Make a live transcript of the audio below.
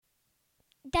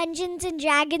Dungeons and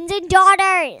Dragons and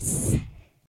Daughters.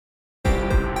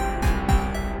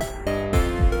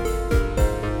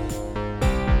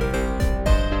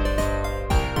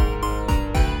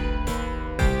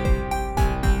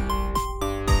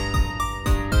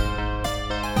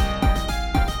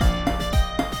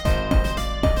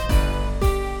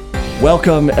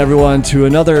 Welcome, everyone, to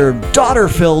another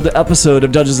daughter-filled episode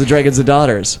of Dungeons & Dragons and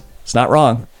Daughters. It's not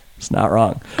wrong. It's not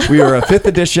wrong. We are a 5th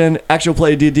edition actual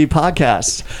play DDD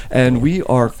podcast, and we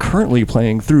are currently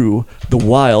playing through The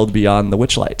Wild Beyond the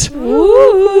Witchlight.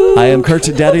 Ooh. I am Kurt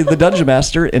Daddy, the Dungeon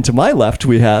Master, and to my left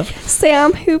we have...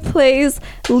 Sam, who plays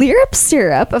Lyrup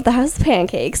Syrup of the House of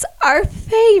Pancakes, our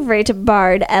favorite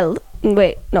bard,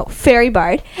 fairy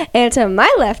bard. And to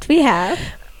my left we have...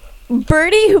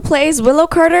 Birdie, who plays Willow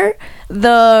Carter,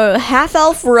 the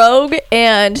half-elf rogue,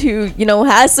 and who,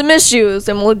 has some issues,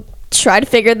 and we'll try to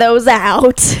figure those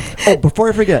out. Oh, before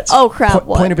I forget. Oh, crap,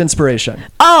 what? Point of inspiration.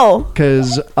 Oh.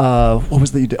 Because, what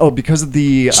was the... Oh, because of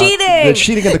the... Cheating! The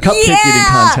cheating of the cupcake eating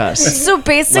contest. So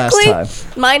basically,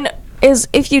 mine is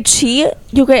if you cheat,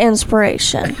 you get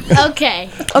inspiration. Okay.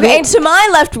 Okay, and to my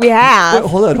left we have... Wait,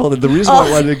 hold on. The reason why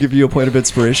I wanted to give you a point of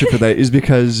inspiration for that is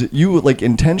because you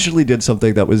intentionally did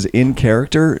something that was in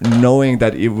character, knowing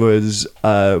that it was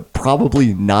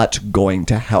probably not going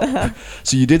to help.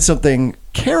 So you did something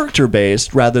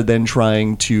character-based rather than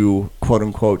trying to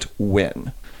quote-unquote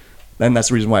win. And that's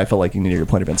the reason why I felt like you needed your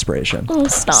point of inspiration. Oh,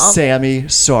 stop. Sammy,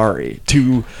 sorry.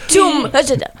 To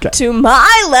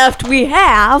my left we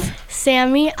have...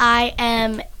 Sammy, I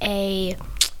am a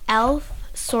elf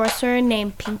sorcerer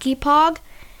named Pinky Pog,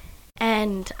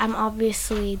 and I'm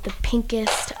obviously the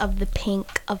pinkest of the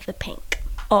pink of the pink.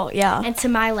 Oh, yeah. And to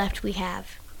my left we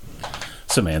have...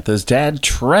 Samantha's dad,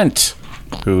 Trent,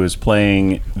 who is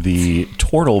playing the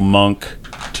turtle monk,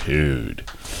 Toad.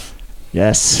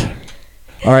 Yes.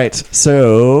 All right,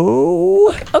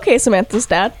 so... Okay, Samantha's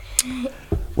dad.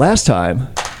 Last time,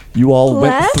 you all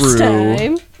went through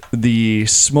time. the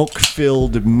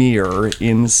smoke-filled mirror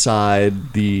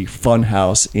inside the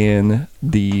funhouse in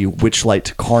the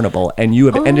Witchlight Carnival, and you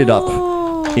have ended up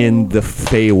in the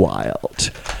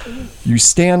Feywild. You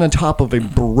stand on top of a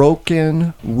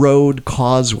broken road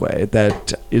causeway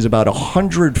that is about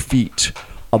 100 feet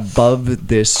above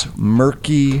this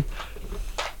murky,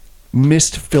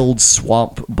 mist-filled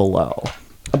swamp below.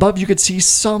 Above, you could see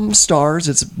some stars.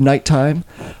 It's nighttime,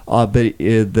 but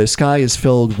the sky is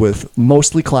filled with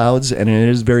mostly clouds, and it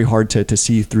is very hard to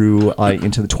see through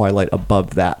into the twilight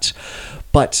above that.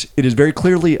 But it is very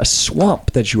clearly a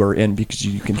swamp that you are in because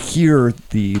you can hear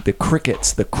the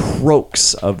crickets, the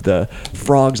croaks of the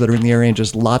frogs that are in the area, and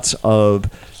just lots of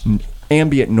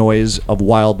ambient noise of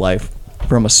wildlife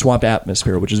from a swamp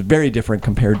atmosphere, which is very different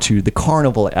compared to the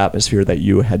carnival atmosphere that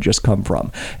you had just come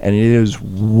from. And it is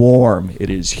warm. It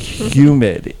is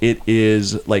humid. It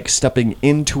is like stepping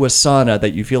into a sauna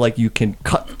that you feel like you can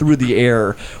cut through the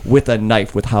air with a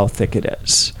knife with how thick it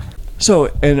is. So,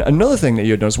 and another thing that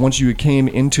you had noticed, once you came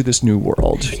into this new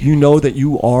world, you know that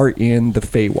you are in the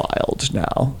Feywild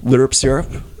now. Lyrup Syrup,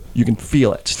 you can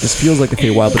feel it. This feels like the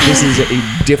Feywild, but this is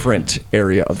a different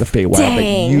area of the Feywild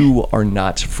that you are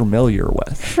not familiar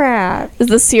with. Crap. Is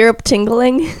the syrup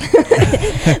tingling?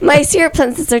 My syrup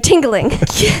senses are tingling.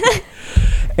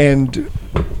 And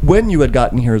when you had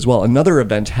gotten here as well, another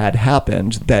event had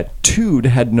happened that Tood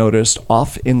had noticed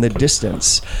off in the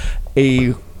distance.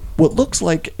 What looks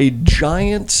like a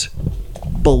giant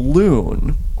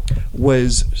balloon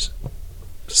was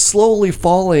slowly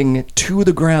falling to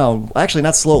the ground. Actually,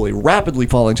 not slowly, rapidly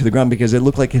falling to the ground because it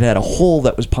looked like it had a hole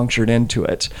that was punctured into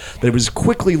it. That it was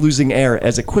quickly losing air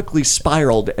as it quickly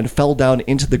spiraled and fell down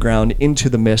into the ground, into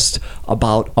the mist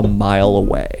about a mile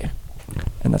away.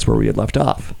 And that's where we had left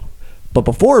off. But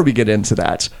before we get into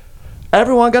that,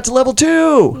 everyone got to level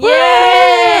 2!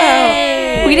 Yay!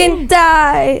 We didn't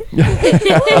die.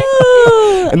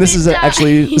 And this is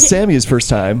actually Sammy's first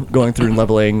time going through and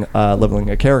leveling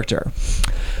a character.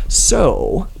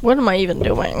 So, What am I even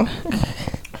doing?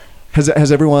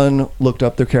 has everyone looked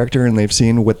up their character and they've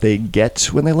seen what they get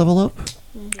when they level up?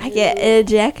 I get a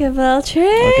jack of all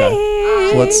trades.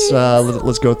 Okay, so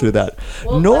let's go through that.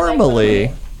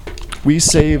 Normally, we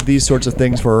save these sorts of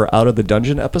things for out of the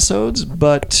dungeon episodes,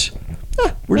 but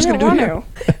we're just gonna do it here.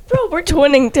 Bro, we're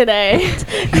twinning today.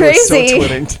 Crazy. You are so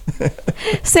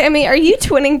twinning. Sammy, are you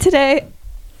twinning today?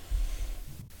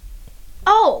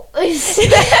 Oh!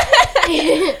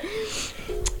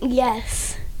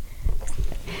 Yes.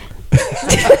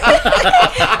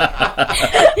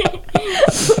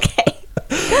 Okay.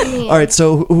 All right,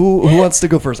 so who wants to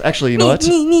go first? Actually, you know what?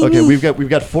 Okay, we've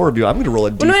got 4 of you. I'm gonna roll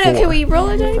a d4. No, can we roll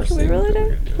a die? Can we roll a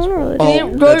die?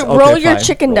 Roll your fine.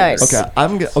 chicken dice.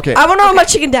 Okay, okay. I want to roll my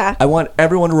chicken die. I want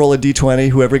everyone to roll a d20.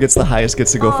 Whoever gets the highest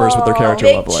gets to go first with their character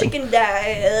Big leveling. chicken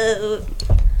die.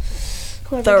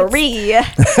 3.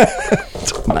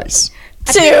 Nice.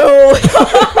 2.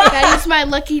 That is my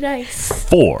lucky dice.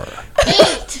 4.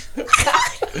 8.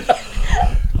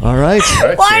 All right. All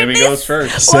right, Sammy goes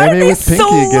first. Sammy with Pinky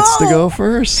so gets to low? go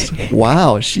first.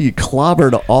 Wow, she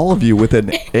clobbered all of you with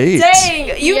an 8. Dang,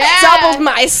 you Yeah. doubled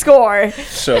my score.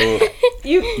 So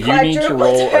You you need to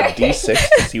roll a d6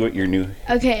 to see what your new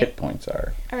Okay. hit points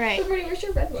are. All right. Where's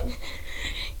your red one?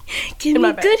 Give me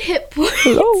my bag. good hit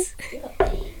points.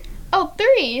 Oh,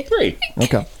 3. 3.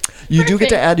 Okay. You do get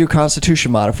to Perfect. add your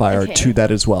Constitution modifier Okay. to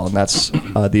that as well, and that's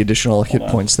the additional hit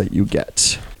points that you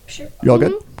get. You all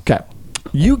good? Okay.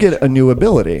 You get a new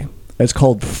ability. It's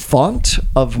called Font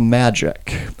of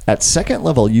Magic. At 2nd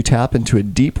level, you tap into a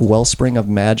deep wellspring of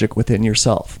magic within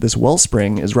yourself. This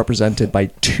wellspring is represented by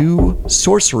 2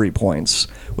 sorcery points,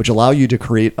 which allow you to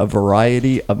create a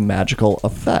variety of magical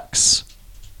effects.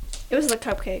 It was the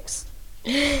cupcakes.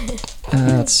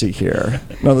 Let's see here.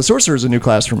 No, the sorcerer is a new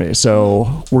class for me,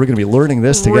 so we're going to be learning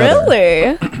this together.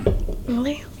 Really?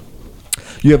 Really?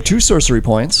 You have 2 sorcery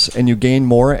points, and you gain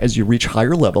more as you reach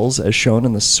higher levels, as shown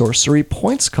in the sorcery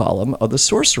points column of the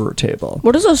sorcerer table.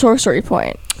 What is a sorcery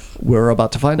point? We're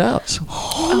about to find out.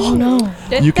 Oh no.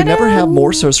 You can never have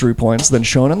more sorcery points than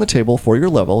shown on the table for your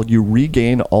level. You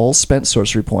regain all spent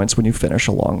sorcery points when you finish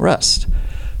a long rest.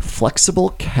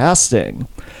 Flexible casting.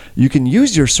 You can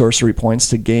use your sorcery points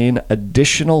to gain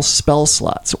additional spell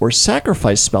slots or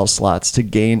sacrifice spell slots to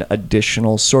gain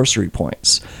additional sorcery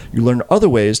points. You learn other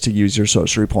ways to use your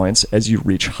sorcery points as you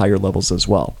reach higher levels as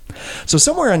well. So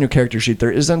somewhere on your character sheet,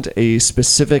 there isn't a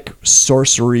specific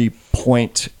sorcery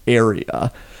point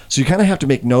area. So you kind of have to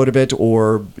make note of it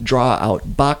or draw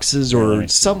out boxes or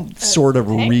some sort of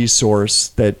resource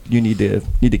that you need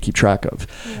to keep track of.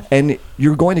 And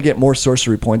you're going to get more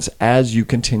sorcery points as you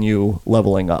continue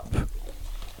leveling up.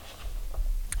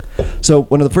 So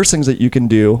one of the first things that you can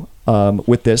do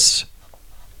with this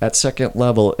at 2nd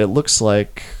level, it looks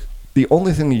like the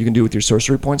only thing that you can do with your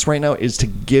sorcery points right now is to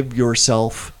give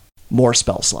yourself more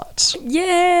spell slots.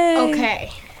 Yay.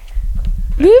 Okay.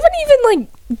 We haven't even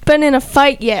been in a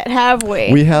fight yet, have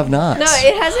we? We have not. No,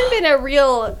 it hasn't been a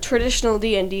real traditional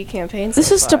D&D campaign.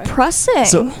 This is depressing.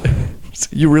 So,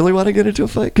 you really want to get into a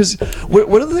fight? Because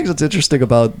one of the things that's interesting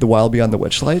about The Wild Beyond the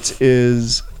Witchlight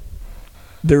is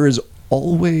there is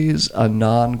always a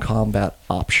non-combat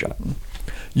option.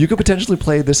 You could potentially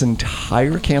play this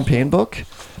entire campaign book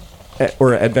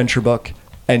or adventure book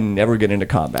and never get into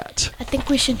combat. I think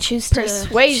we should choose to.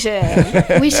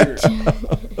 Persuasion. We should.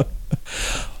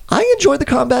 I enjoy the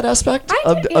combat aspect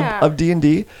yeah. of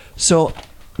D&D, so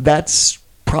that's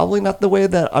probably not the way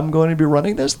that I'm going to be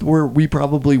running this, where we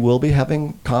probably will be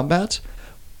having combat.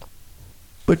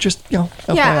 But just, Yeah,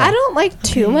 FYI. I don't like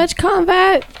too much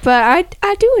combat, but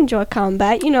I do enjoy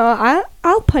combat. You know,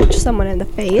 I'll punch someone in the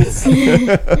face.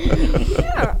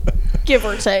 Yeah. Give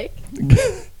or take.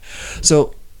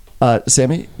 So,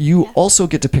 Sammy, you also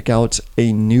get to pick out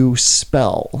a new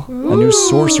spell, a new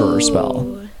sorcerer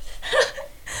spell.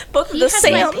 Both of He the has my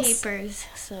Sams. papers,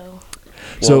 so.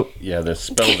 So, Yeah, the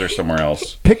spells are somewhere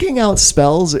else. picking out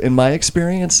spells, in my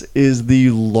experience, is the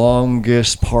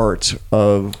longest part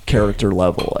of character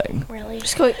leveling. Really?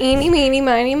 Just go eeny, meeny,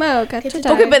 miny, mo. Got to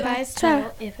die. Okay, but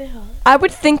If it helps. I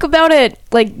would think about it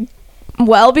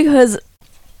because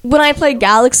when I played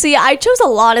Galaxy, I chose a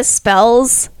lot of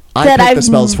spells I that picked the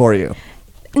spells for you.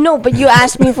 No, but you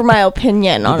asked me for my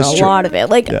opinion on That's a true. lot of it.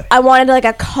 Yeah. I wanted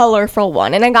a colorful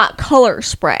one, and I got color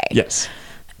spray. Yes.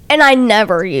 And I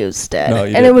never used it. No, you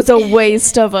and didn't. it was a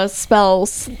waste of a spell.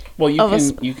 Well, Of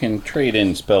a you can trade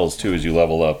in spells too as you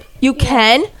level up. You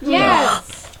can?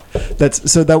 Yes.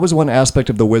 That was one aspect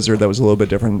of the wizard that was a little bit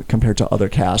different compared to other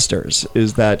casters,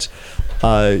 is that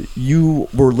you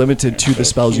were limited to the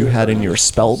spells you had in your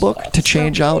spell book to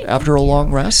change out after a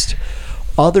long rest.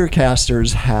 Other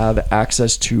casters have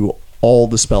access to all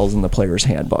the spells in the player's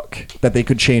handbook that they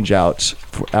could change out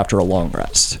after a long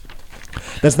rest.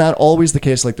 That's not always the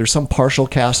case. Like, there's some partial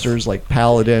casters like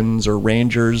paladins or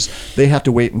rangers. They have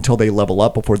to wait until they level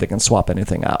up before they can swap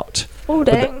anything out. Oh,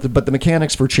 dang. But the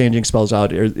mechanics for changing spells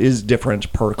out is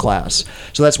different per class.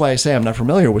 So that's why I say I'm not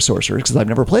familiar with sorcerers, because I've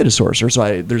never played a sorcerer.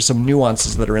 So there's some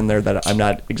nuances that are in there that I'm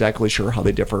not exactly sure how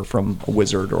they differ from a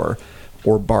wizard or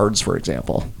bards, for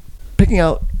example. Picking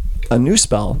out a new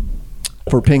spell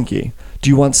for Pinky. Do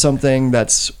you want something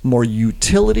that's more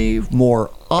utility,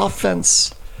 more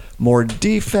offense, more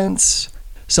defense,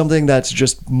 something that's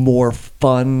just more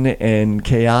fun and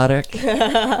chaotic.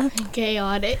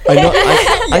 Chaotic.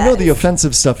 I know the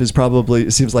offensive stuff is probably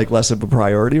seems like less of a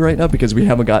priority right now because we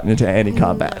haven't gotten into any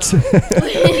combat.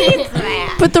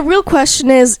 But the real question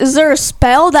is there a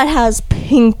spell that has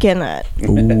pink in it?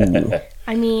 Ooh.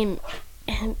 I mean,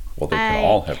 Well, they can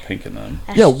all have pink in them.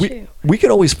 that's Yeah, true. we could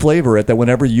always flavor it that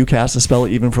whenever you cast a spell,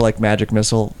 even for like magic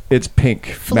missile, it's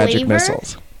pink magic Flavor?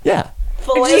 missiles. Yeah.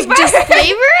 Just flavor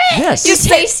it? Yes. You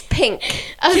taste pink.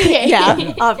 Okay.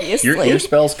 Yeah, obviously. Your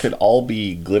spells could all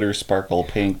be glitter, sparkle,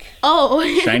 pink Oh.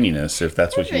 shininess if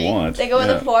that's what you want. They go in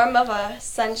Yeah. the form of a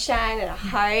sunshine and a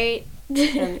heart.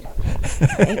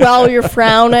 While you're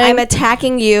frowning. I'm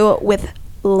attacking you with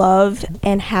love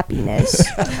and happiness.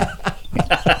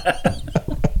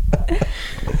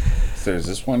 So there's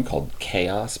this one called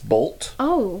Chaos Bolt,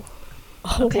 Oh.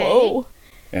 Okay. Whoa.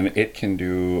 and it can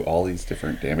do all these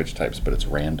different damage types, but it's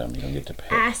random. You don't get to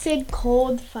pick. Acid,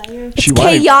 cold, fire, She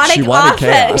wanted chaotic chaos.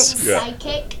 offense. Yeah.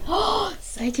 psychic.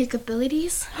 Psychic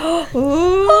abilities. You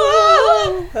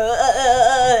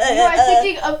are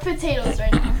picking up potatoes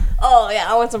right now. Oh, yeah,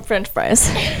 I want some french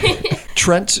fries.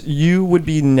 Trent, you would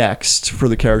be next for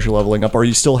the character leveling up. Are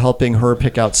you still helping her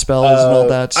pick out spells and all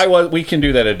that? We can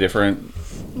do that at a different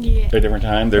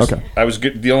time. There's Okay.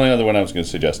 the only other one I was going to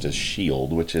suggest is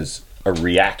shield, which is a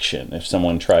reaction. If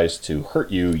someone tries to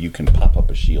hurt you, you can pop up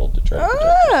a shield to try to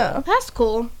protect yourself. That's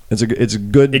cool. It's a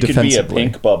good It could be a defensively.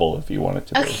 pink bubble if you want it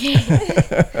to be. Okay.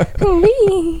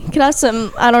 Could have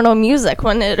some, I don't know, music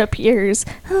when it appears.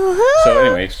 So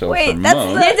anyway, for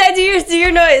monk, Do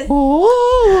your noise.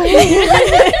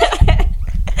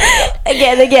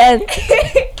 Again.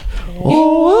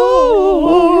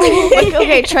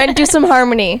 Okay, try to do some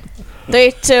harmony.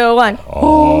 3, 2, 1.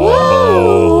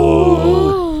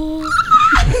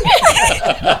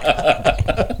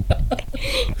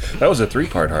 that was a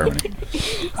 3-part harmony.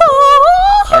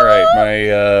 All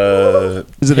right,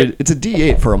 It's a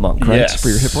D8 for a monk, right? Yes. For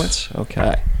your hit points?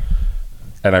 Okay.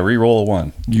 and I re-roll a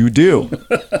 1. You do.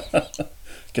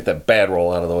 Get that bad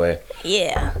roll out of the way.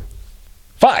 Yeah.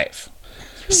 5.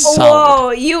 Solid. Whoa,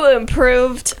 you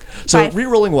improved. So by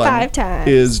re-rolling 1 5 times.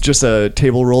 is just a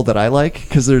table roll that I like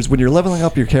because there's when you're leveling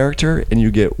up your character and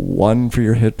you get 1 for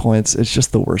your hit points, it's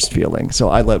just the worst feeling. So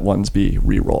I let 1s be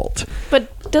re-rolled.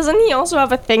 But doesn't he also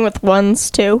have a thing with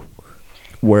ones, too?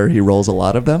 Where he rolls a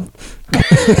lot of them. Wait,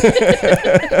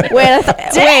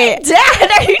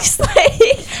 Dad, are you just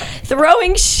like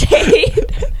throwing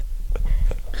shade?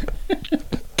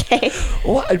 Okay.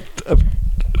 What?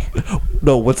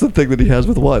 No, what's the thing that he has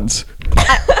with 1s?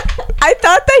 I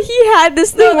thought that he had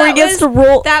this thing where he gets to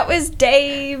roll. That was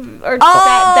Dave or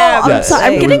Oh, Deb. I'm sorry,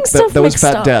 I'm that getting was, stuff that was mixed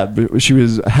Fat up. Deb. She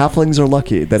was halflings are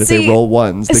lucky that if they See- roll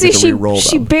 1s, they get to re-roll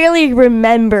she them. barely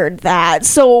remembered that.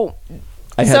 So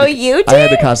I had So to, you I had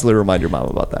to did? constantly remind your mom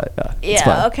about that. Yeah, it's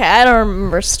fine. yeah, okay, I don't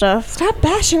remember stuff. Stop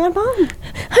bashing my mom.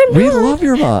 I'm We not. love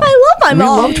your mom. I love my We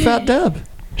mom. loved Fat Deb.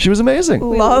 She was amazing.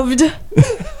 Loved.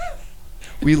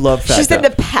 We love Fat She's Deb. in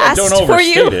the past Don't for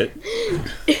overstate you.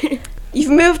 it.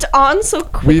 You've moved on so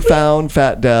quickly. We found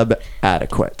Fat Deb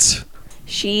adequate.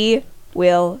 She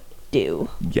will do.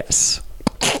 Yes.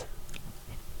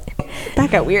 That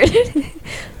got weird.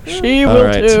 She All will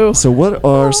right. too. So, what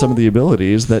are some of the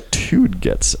abilities that Tude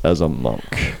gets as a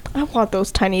monk? I want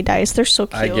those tiny dice. They're so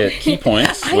cute. I get key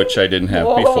points, which I didn't have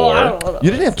before. You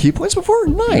didn't have key points before?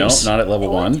 Nice. No, not at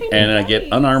level 1. And I get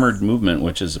unarmored movement,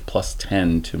 which is a plus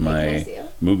 10 to my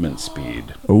movement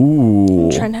speed. Ooh.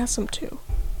 Trent has some too.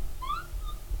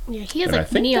 Yeah, he has And I like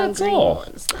think neon that's green all.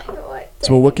 ones.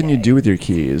 So, what can you do with your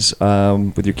keys?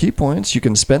 With your key points, you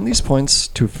can spend these points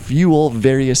to fuel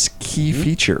various key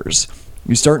features.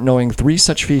 You start knowing 3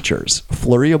 such features: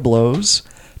 Flurry of Blows,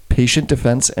 Patient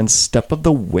Defense, and Step of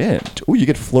the Wind. Ooh, you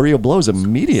get Flurry of Blows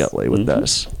immediately with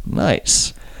this.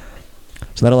 Nice.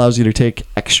 So that allows you to take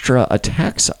extra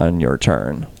attacks on your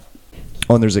turn.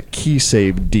 Oh, and there's a key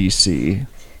save DC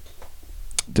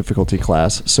difficulty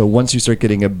class. So once you start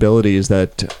getting abilities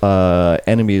that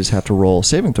enemies have to roll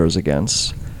saving throws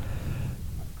against,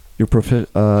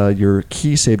 your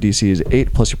key save DC is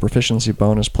 8 plus your proficiency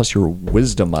bonus plus your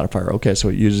wisdom modifier. Okay, so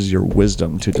it uses your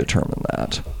wisdom to determine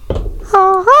that.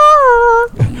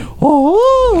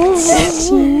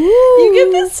 You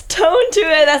get this tone to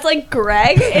it. That's like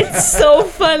Greg. It's so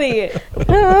funny.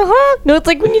 No, it's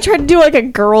like when you try to do like a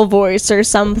girl voice or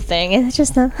something. It's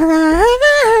just a.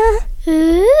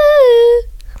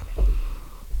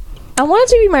 I want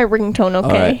it to be my ringtone, okay?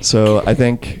 All right, so I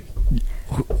think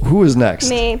who is next?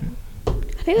 Me. I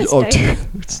think this Oh,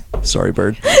 dice. sorry,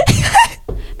 Bird.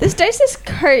 This dice is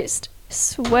cursed.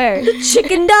 Swear.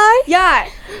 Chicken die? Yeah.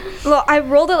 Well, I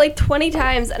rolled it like 20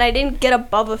 times and I didn't get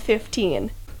above a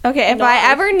 15. Okay, if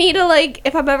I ever need to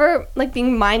if I'm ever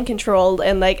being mind controlled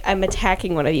and I'm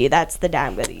attacking one of you, that's the die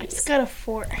I'm gonna use. It's got a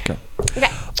 4. Okay.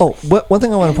 Oh, one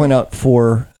thing I want to point out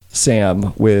for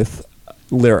Sam with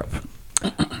Lirip.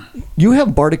 You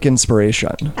have bardic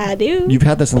inspiration. I do. You've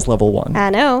had that since level 1. I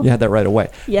know. You had that right away.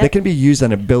 Yep. They can be used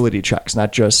on ability checks,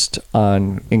 not just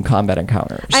in combat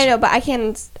encounters. I know, but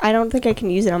I don't think I can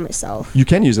use it on myself. You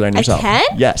can use it on yourself. can?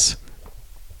 Yes.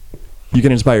 You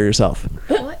can inspire yourself.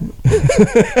 I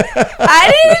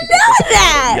didn't know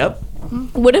that. Yep.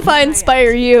 What if I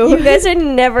inspire You you? guys are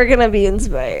never gonna be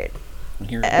inspired.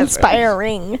 Here. Ever.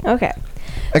 Inspiring. Okay.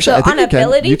 Actually, So I think on you can.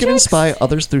 ability You can checks? inspire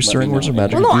others through stirring words of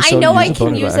magic. Well, no, Do so, I know use I a can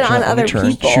bonus use it action on other turn.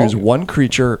 people. Choose one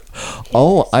creature.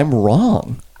 Oh, I'm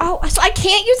wrong. Oh, so I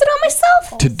can't use it on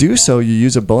myself? To do so, you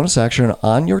use a bonus action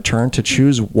on your turn to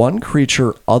choose one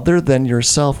creature other than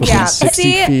yourself within Yeah, 60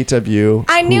 see, feet of you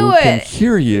I knew who can it.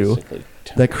 hear you.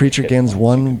 That creature gains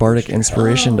one bardic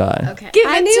inspiration die. Okay. Give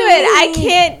I it knew to it. me. I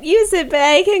can't use it, but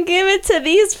I can give it to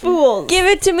these fools. Give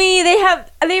it to me.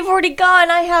 They've already gone.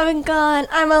 I haven't gone.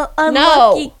 I'm a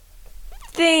unlucky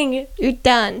thing. You're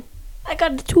done. I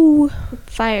got a 2.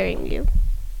 Firing you.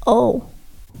 Oh.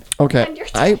 Okay,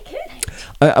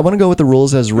 I want to go with the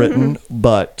rules as written,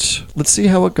 but let's see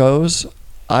how it goes.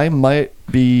 I might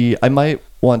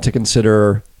want to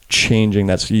consider changing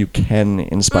that so you can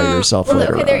inspire yourself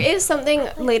later. Okay, there on. is something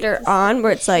later on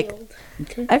where it's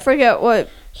Okay. I forget what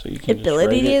So you can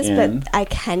ability it just is, write it but I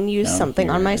can use down something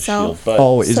here, on shield, myself. but-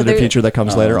 Oh, is So it a there- feature that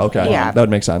comes later? Okay, Yeah. that would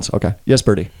make sense. Okay, yes,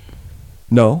 Birdie.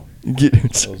 No,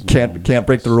 can't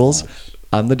break the rules.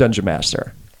 I'm the dungeon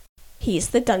master. He's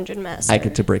the dungeon master. I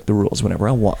get to break the rules whenever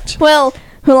I want. Well,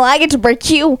 I get to break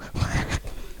you.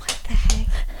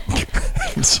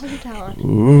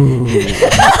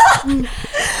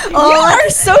 You are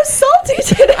so salty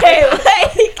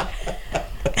today.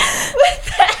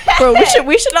 Bro,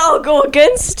 we should all go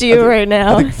against you right I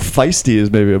now. think feisty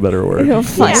is maybe a better word. You're than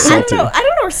feisty. I don't salty. know. I don't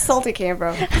know where salty came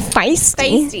from. Feisty.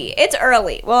 Feisty. It's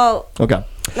early. Well, Okay.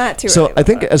 not too So early. I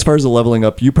think as far as the leveling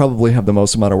up, you probably have the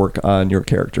most amount of work on your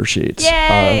character sheets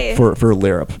Yay! for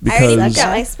Lirip I already because got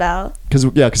my spell.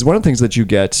 because one of the things that you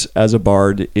get as a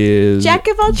bard is Jack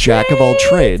of all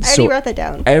trades. I already So wrote that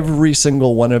down. every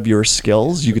single one of your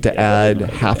skills you get to add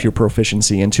half your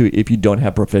proficiency into if you don't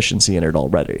have proficiency in it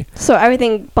already. So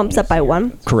everything bumps up by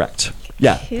 1. Correct.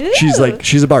 Yeah. Cool.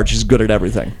 She's a bard. She's good at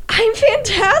everything. I'm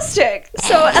fantastic.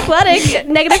 So athletic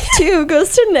 -2 goes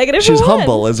to -1. She's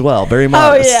humble as well. Very Oh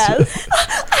modest. yes.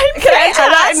 Can I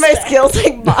add that in my skills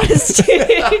like modesty?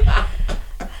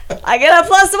 I get a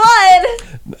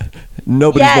 +1.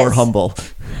 Nobody's Yes. more humble.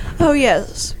 Oh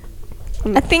yes.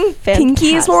 I think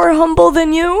Pinky is more humble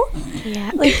than you. Yeah.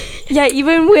 Yeah,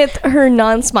 even with her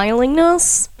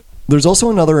non-smilingness. There's also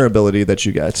another ability that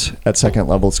you get at second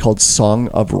level. It's called Song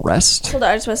of Rest. Hold on,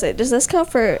 I just want to say, does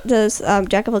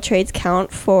Jack of all trades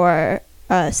count for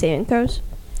saving throws?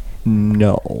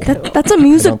 No. That's a I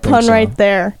music don't think pun so. right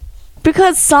there.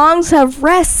 Because songs have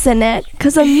rests in it.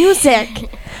 Because of music.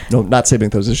 No, not saving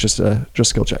throws. It's just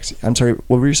skill checks. I'm sorry.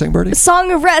 What were you saying, Birdie?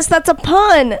 Song of rest, that's a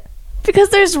pun. Because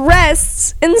there's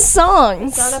rests in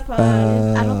songs.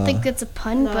 I don't think it's a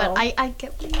pun, No. but I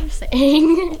get what you're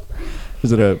saying.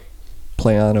 Is it a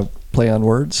play on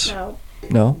words?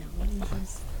 No.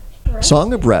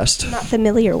 Song of Rest. Not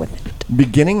familiar with it.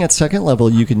 Beginning at second level,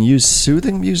 you can use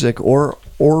soothing music or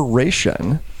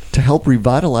oration to help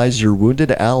revitalize your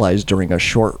wounded allies during a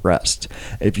short rest.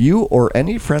 If you or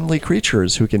any friendly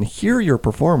creatures who can hear your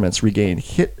performance regain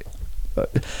hit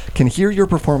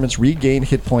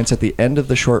points at the end of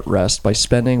the short rest by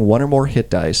spending 1 or more hit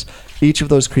dice. Each of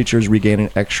those creatures regain an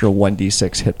extra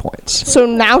 1d6 hit points. So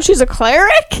now she's a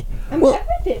cleric?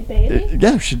 Everything, baby.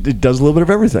 Yeah, it does a little bit of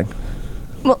everything.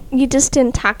 Well, you just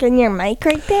didn't talk in your mic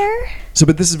right there? So,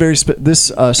 but this is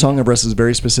this Song of Rest is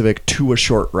very specific to a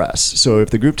short rest. So, if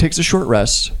the group takes a short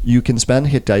rest, you can spend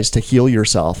hit dice to heal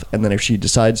yourself, and then if she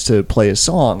decides to play a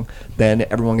song, then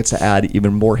everyone gets to add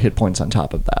even more hit points on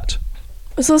top of that.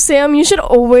 So, Sam, you should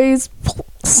always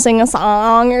sing a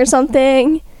song or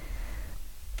something.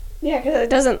 Yeah, because it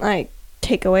doesn't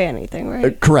take away anything,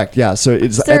 right? Correct. Yeah. So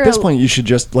it's Is there at this a- point you should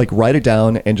just write it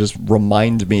down and just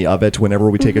remind me of it whenever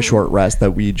we take a short rest.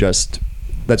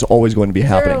 That's always going to be Is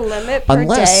there a happening. limit per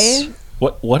Unless day?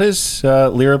 What is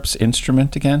Lirip's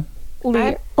instrument again? A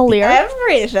lyre?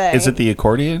 Everything. Is it the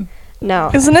accordion?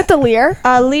 No. Isn't it the lyre?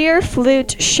 Lyre,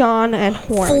 flute, Sean, and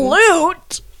horn.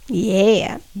 Flute?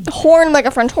 Yeah. Horn, like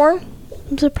a French horn?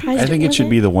 I'm surprised. I think it should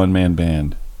be the one-man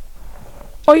band.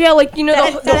 Oh, yeah,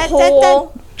 the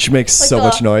whole... She makes so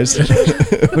much noise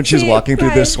when she's walking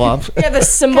through this swamp. Yeah, the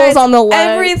symbols Guys, on the leg.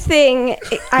 everything.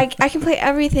 I can play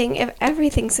everything if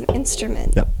everything's an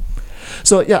instrument. Yep.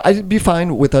 So yeah, I'd be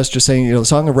fine with us just saying, the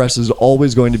Song of Rest is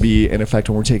always going to be in effect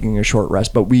when we're taking a short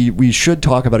rest, but we should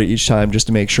talk about it each time just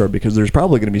to make sure, because there's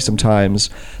probably going to be some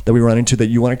times that we run into that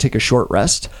you want to take a short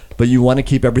rest, but you want to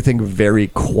keep everything very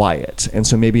quiet, and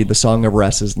so maybe the Song of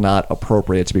Rest is not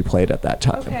appropriate to be played at that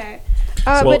time. Okay.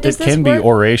 Well, but it does this can be work?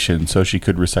 oration, so she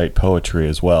could recite poetry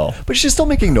as well. But she's still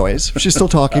making noise. She's still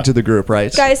talking to the group,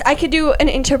 right? Guys, I could do an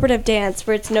interpretive dance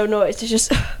where it's no noise. It's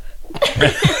just.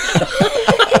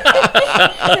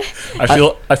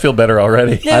 I feel better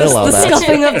already. I'd allow the that.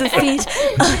 scuffing of the feet.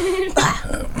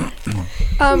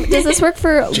 Does this work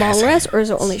for long rest or is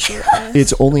it only short rest?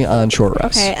 It's only on short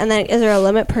rest. Okay, and then is there a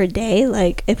limit per day?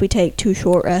 Like, if we take 2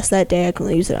 short rests that day, I can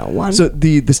only use it on 1. So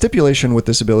the stipulation with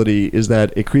this ability is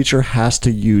that a creature has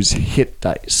to use hit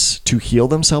dice to heal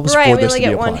themselves right, for we this only to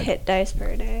be get 1 applied. hit dice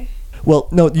per day. Well,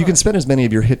 no, you can spend as many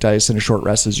of your hit dice in a short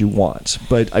rest as you want,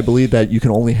 but I believe that you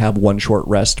can only have 1 short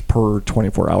rest per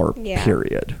 24-hour Yeah.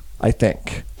 period, I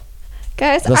think.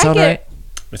 Guys, Does that sound right?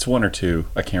 It's 1 or 2.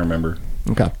 I can't remember.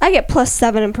 Okay. I get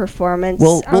 +7 in performance.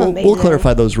 Well, I'm we'll amazing.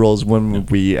 clarify those rules when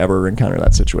we ever encounter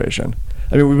that situation.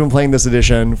 I mean, we've been playing this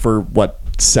edition for,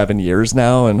 7 years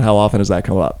now, and how often has that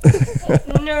come up?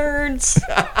 Nerds.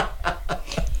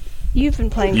 You've been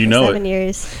playing You for know 7 it.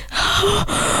 years.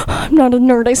 I'm not a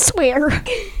nerd, I swear.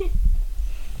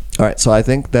 All right, so I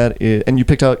think that is... And you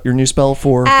picked out your new spell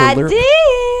for I Lyra?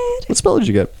 did. What spell did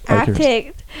you get? Out I of curiosity.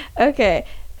 picked. Okay,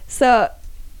 so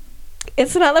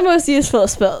it's not the most useful of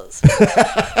spells,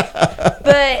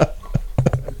 but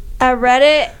I read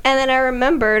it and then I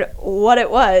remembered what it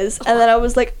was, and then I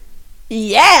was like,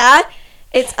 "Yeah,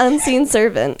 it's Unseen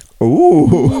Servant."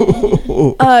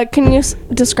 Ooh. Can you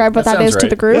describe what That that is sounds to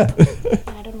the right. group?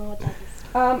 I don't know what that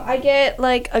is. I get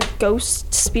like a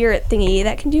ghost spirit thingy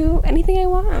that can do anything I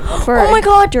want for Oh my a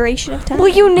God. duration of time. Will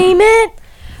you name it?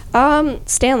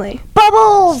 Stanley.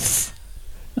 Bubbles!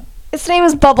 Its name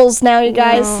is Bubbles now, you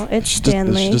guys. No, it's Just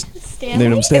Stanley.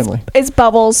 name him Stanley. It's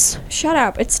Bubbles. Shut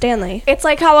up, it's Stanley. It's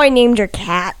like how I named your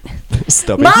cat.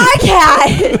 Stubby. My cat.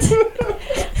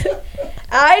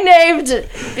 I named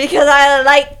because I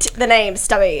liked the name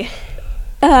Stubby.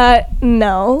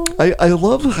 No. I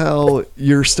love how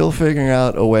you're still figuring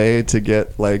out a way to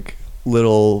get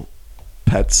little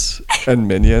pets and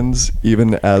minions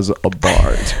even as a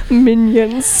bard.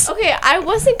 Minions. Okay, I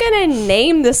wasn't gonna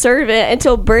name the servant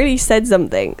until Birdie said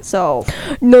something. So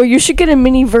No, you should get a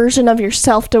mini version of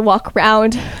yourself to walk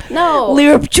around. no,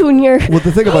 Lirip Jr. Well,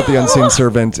 the thing about the unseen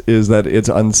servant is that it's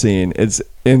unseen. It's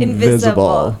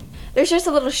invisible. There's just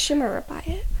a little shimmer by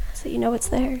it, so you know it's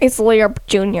there. It's Lirip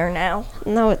Jr. now.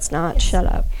 No, it's not. Shut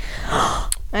up.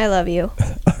 I love you.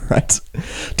 All right.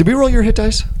 Did we roll your hit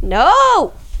dice?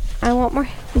 No, I want more.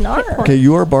 No. hit points. Okay,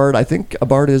 you are a bard. I think a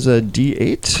bard is a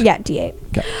D8. Yeah, D8.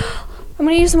 Okay. I'm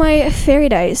gonna use my fairy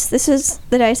dice. This is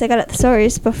the dice I got at the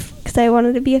stores because I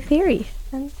wanted to be a fairy.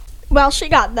 Well, she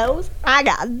got those. I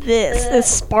got this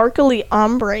sparkly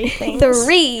ombre thing.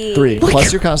 3. 3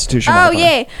 plus your Constitution. Oh modifier.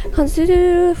 yay!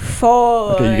 Constitution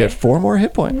 4. Okay, you get 4 more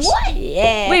hit points. What?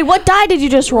 Yeah. Wait, what die did you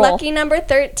just roll? Lucky number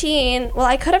 13. Well,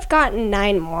 I could have gotten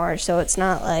 9 more, so it's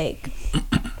not like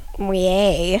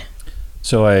yay.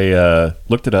 So I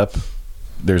looked it up.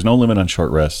 There's no limit on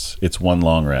short rests. It's 1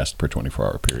 long rest per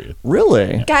 24-hour period.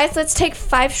 Really? Guys, let's take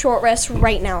 5 short rests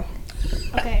right now.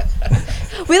 Okay.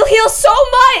 We'll heal so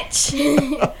much.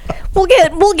 We'll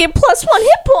get +1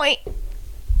 hit point.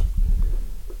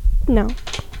 No.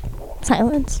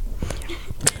 Silence.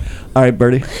 All right,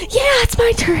 Birdie. Yeah, it's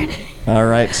my turn. All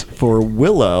right. For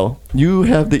Willow, you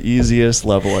have the easiest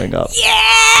leveling up.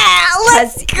 Yeah,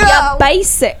 let's go. Yeah,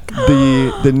 basic.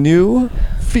 The new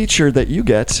feature that you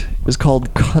get is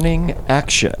called Cunning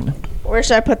Action. Where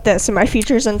should I put this? In my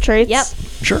features and traits? Yep.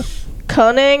 Sure.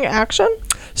 Cunning action?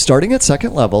 Starting at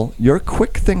 2nd level, your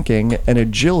quick thinking and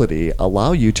agility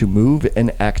allow you to move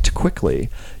and act quickly.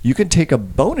 You can take a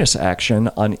bonus action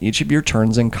on each of your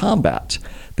turns in combat.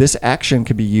 This action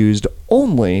can be used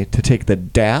only to take the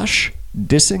dash,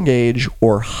 disengage,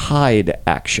 or hide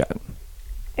action.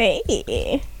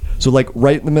 Hey. So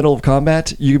right in the middle of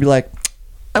combat, you could be like,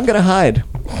 I'm going to hide.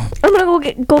 I'm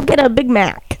gonna go get a Big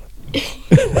Mac. I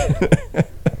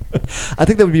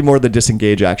think that would be more the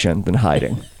disengage action than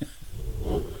hiding.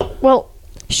 Well,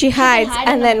 She hides hide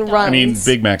and in then the runs. I mean,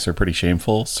 Big Macs are pretty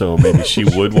shameful, so maybe she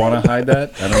would want to hide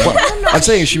that. I don't know. I'm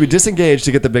saying she would disengage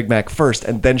to get the Big Mac first,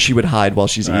 and then she would hide while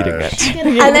she's eating it.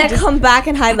 and then come back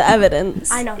and hide the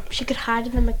evidence. I know. She could hide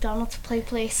in the McDonald's play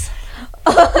place.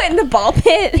 In the ball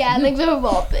pit. Yeah, like the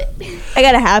ball pit. I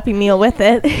got a Happy Meal with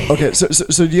it. Okay, so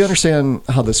do you understand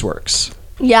how this works?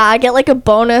 Yeah, I get like a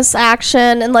bonus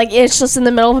action, and like it's just in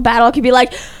the middle of a battle. I could be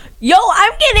like, "Yo,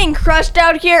 I'm getting crushed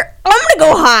out here. I'm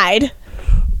gonna go hide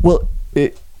Well,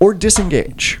 or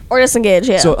disengage. or disengage."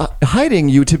 Yeah. So hiding,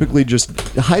 you would typically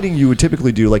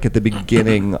do like at the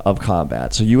beginning of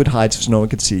combat. So you would hide so no one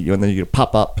could see you, and then you could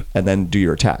pop up and then do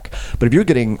your attack. But if you're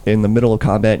getting in the middle of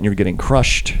combat and you're getting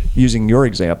crushed, using your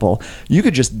example, you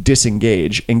could just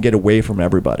disengage and get away from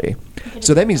everybody.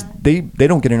 So that means they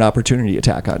don't get an opportunity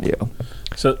attack on you.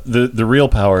 So the real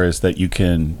power is that you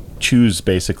can choose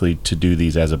basically to do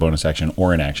these as a bonus action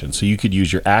or an action. So you could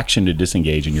use your action to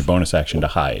disengage and your bonus action to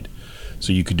hide.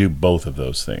 So you could do both of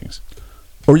those things.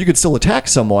 Or you could still attack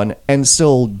someone and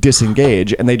still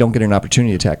disengage, and they don't get an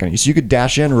opportunity attack on you. So you could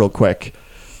dash in real quick,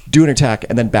 do an attack,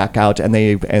 and then back out,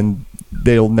 and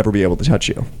they'll never be able to touch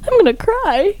you. I'm gonna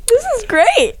cry. This is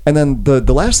great. And then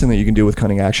the last thing that you can do with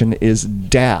cunning action is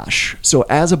dash. So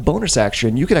as a bonus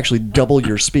action, you could actually double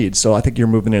your speed. So I think your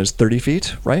movement is 30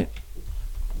 feet, right?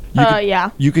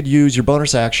 Yeah. You could use your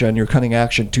bonus action, your cunning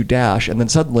action, to dash, and then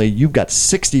suddenly you've got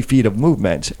 60 feet of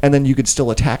movement, and then you could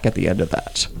still attack at the end of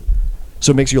that.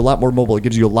 So it makes you a lot more mobile. It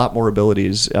gives you a lot more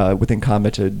abilities within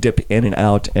combat to dip in and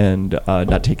out and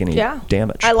not take any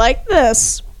damage. I like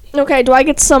this. Okay, do I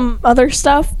get some other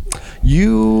stuff?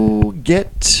 You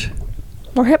get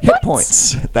More hit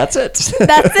points. That's it.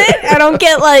 That's it? I don't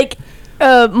get like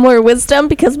more wisdom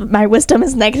because my wisdom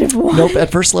is -1. Nope.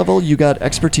 At first level, you got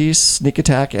expertise, sneak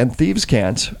attack, and thieves'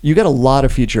 cant. You got a lot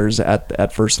of features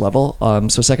at first level.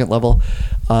 So second level,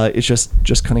 it's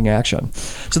just cunning action.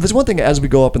 So there's one thing as we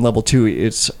go up in level 2.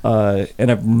 It's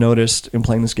and I've noticed in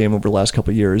playing this game over the last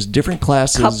couple of years, different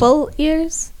classes. Couple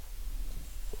years?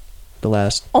 The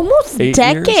last Almost 8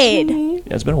 decade. years?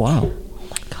 Yeah, it's been a while. Oh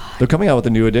my god! They're coming out with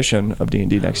a new edition of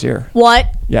D&D next year. What?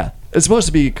 Yeah, it's supposed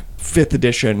to be 5th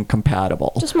edition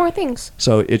compatible. Just more things.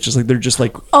 So it's just like they're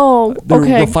Oh, they're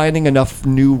okay. refining enough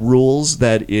new rules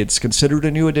that it's considered a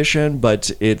new edition,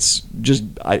 but it's just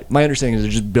my understanding is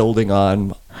they're just building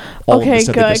on all of the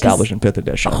stuff they've established in 5th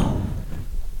edition.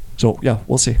 So yeah,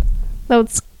 we'll see. That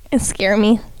would scare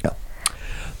me. Yeah.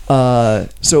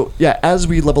 So yeah, as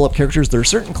we level up characters, there are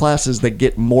certain classes that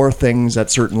get more things at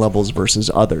certain levels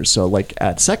versus others. So like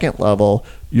at second level,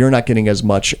 you're not getting as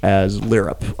much as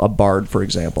Lirip, a bard, for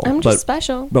example. I'm just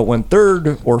special. But when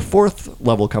third or fourth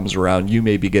level comes around, you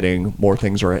may be getting more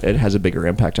things, or it has a bigger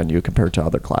impact on you compared to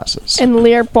other classes. And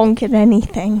Lear won't get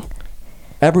anything.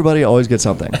 Everybody always gets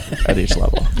something at each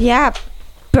level. Yeah,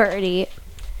 birdie.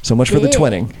 So much for the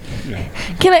twinning.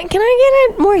 Can I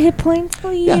get more hit points,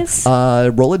 please? Yeah.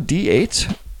 Roll a d8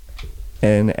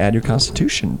 and add your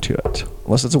constitution to it.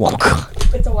 Unless it's a 1.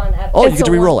 It's a 1. Oh, you get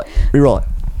to re-roll it. Re-roll it.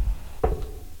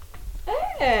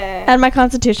 Add my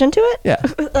constitution to it? Yeah.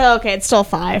 Okay, it's still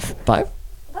 5. 5?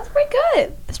 That's pretty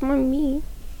good. That's more me.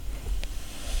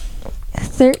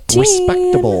 13.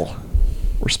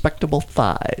 Respectable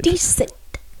 5. Decent.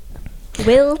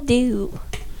 Will do.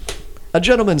 A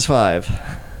gentleman's 5.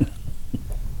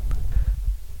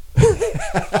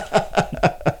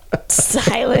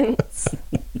 Silence.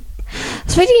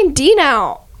 Let's play D&D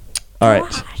now. All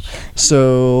right.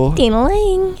 So,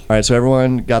 Ding-a-ling. all right. So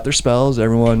everyone got their spells.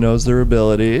 Everyone knows their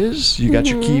abilities. You got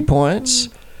your key points.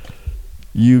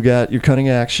 You got your cunning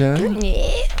action.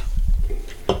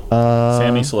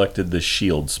 Sammy selected the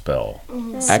shield spell,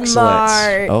 Excellent.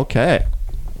 Smart. Okay.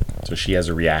 so she has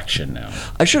a reaction now.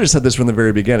 I should have said this from the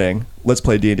very beginning. Let's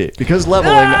play D&D, because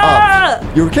leveling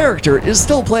up, your character is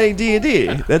still playing D&D.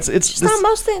 It's not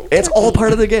most things. It's all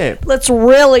part of the game. Let's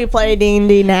really play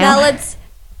D&D now. Now let's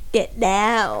get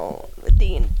down with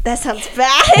D&D. That sounds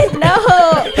bad.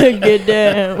 No. get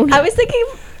down. I was thinking,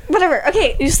 whatever.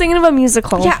 Okay. You're just thinking of a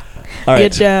musical. Yeah. All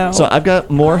right. Get down. So I've got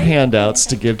more handouts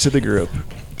to give to the group.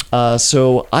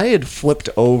 So I had flipped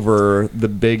over the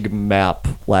big map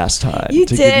last time You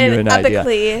to did, give you an idea,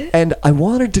 epically. and I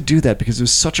wanted to do that because it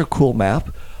was such a cool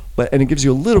map, and it gives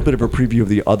you a little bit of a preview of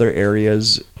the other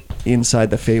areas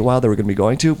inside the Feywild that we're going to be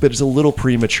going to, but it's a little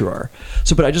premature.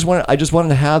 So, but I just wanted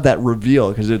to have that reveal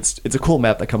because it's a cool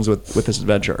map that comes with this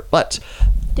adventure. But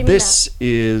this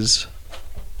is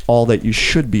all that you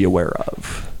should be aware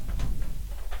of.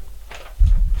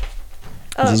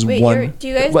 Oh, This is wait, one. do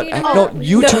you guys What? need to- No,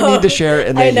 you two need to share,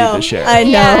 and they need to share. I know.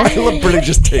 Yeah. I love Brittany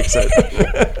just takes it.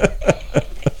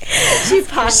 She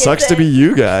pockets Sucks to it. be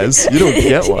you guys. You don't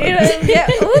get one. Yeah.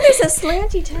 Oh, there's a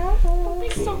slanty towel.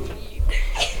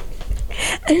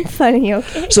 I'm funny,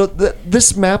 okay? So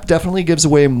this map definitely gives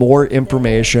away more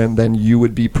information than you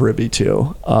would be privy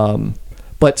to.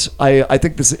 But I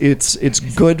think it's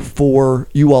good for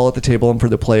you all at the table and for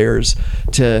the players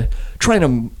to try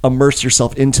and immerse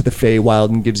yourself into the Feywild,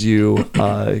 and gives you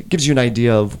an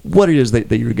idea of what it is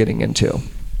that you're getting into.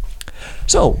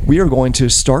 So we are going to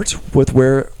start with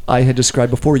where I had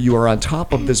described before. You are on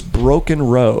top of this broken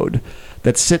road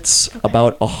that sits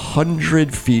about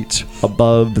 100 feet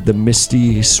above the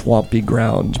misty, swampy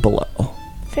ground below.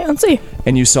 Fancy.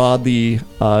 And you saw the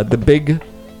big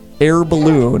air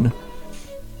balloon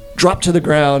drop to the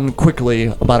ground quickly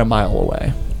about a mile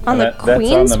away. On the That's on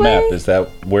Queensway? the map. Is that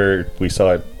where we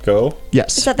saw it go?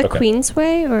 Yes. Is that the Okay.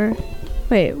 Queensway or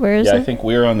wait, where is Yeah, I it? think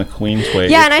we're on the Queensway.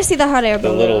 Yeah, and I see the hot air The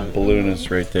balloon. little balloon is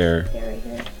right there.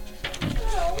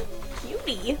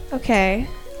 Okay.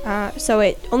 So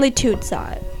it only Toot saw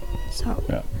it. So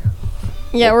Yeah.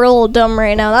 Yeah, we're a little dumb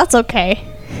right now. That's okay.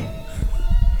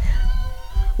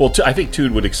 Well, I think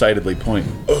Tood would excitedly point.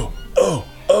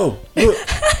 Oh, look,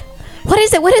 what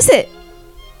is it? What is it?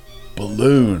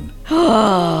 balloon.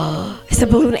 Is a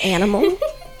balloon animal?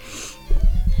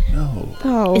 No.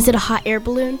 Oh. Is it a hot air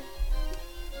balloon?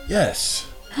 Yes.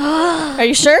 Are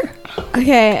you sure?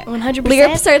 Okay. 100%.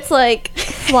 Lyra starts like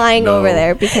flying No. over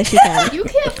there because she can. You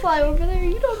can't fly over there.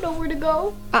 You don't know where to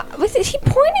go. He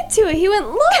pointed to it. He went,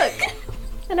 look.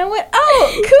 And I went,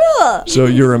 oh, cool. So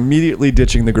you're immediately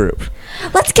ditching the group.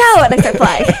 Let's go. And I start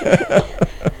flying.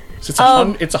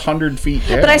 So it's 100 feet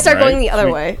down. But I start right? going the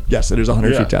other way. Yes, it is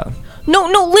 100 Yeah. feet down. No,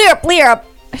 Lyra.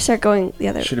 I start going the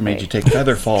other way. Should have made you take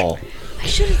feather fall. I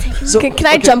should have taken. So, Can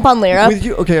I jump on Lyra? With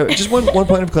you, okay, just one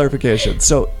point of clarification.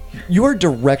 So you are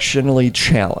directionally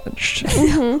challenged.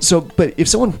 So, but if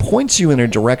someone points you in a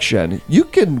direction, you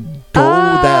can go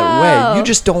that way. You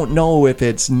just don't know if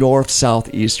it's north,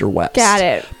 south, east, or west. Got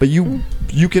it. But you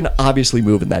can obviously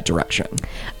move in that direction.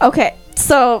 Okay,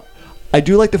 so I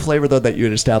do like the flavor, though, that you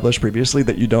had established previously,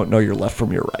 that you don't know your left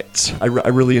from your right. I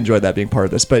really enjoyed that being part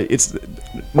of this. But it's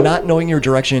not knowing your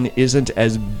direction isn't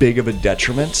as big of a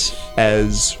detriment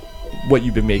as what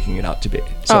you've been making it out to be.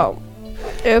 So,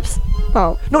 oops.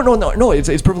 Oh. No. It's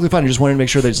perfectly fine. I just wanted to make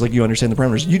sure that it's like you understand the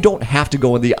parameters. You don't have to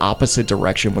go in the opposite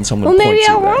direction when someone Well, maybe points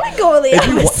I you there. want to go the If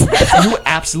you, opposite. you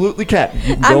absolutely can.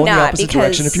 You can I'm go in the not opposite because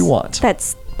direction if you want.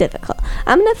 That's difficult.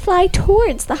 I'm gonna fly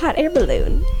towards the hot air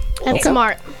balloon. That's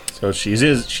smart. So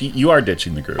you are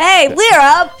ditching the group. Hey,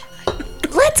 Lyra,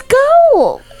 let's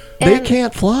go. They And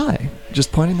can't fly.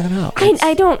 Just pointing that out.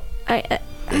 I don't. I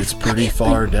It's pretty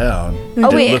far down. Oh,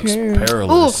 it wait. looks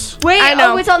perilous. wait. I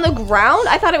know. Oh, it's on the ground.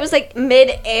 I thought it was like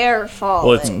mid-air falling.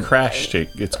 Well, it's crashed.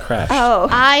 It's crashed. Oh.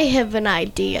 I have an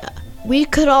idea. We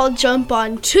could all jump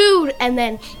on Toad, and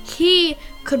then he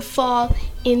could fall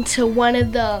into one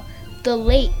of the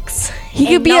lakes. He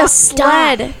could be a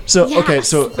sled. So Yeah, okay,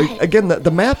 so sled. again,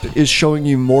 the map is showing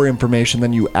you more information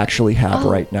than you actually have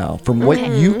right now. From what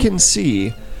you can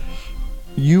see,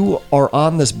 you are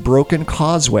on this broken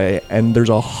causeway, and there's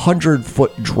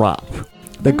 100-foot drop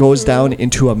that goes down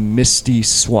into a misty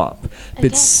swamp.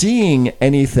 But seeing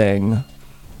anything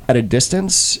at a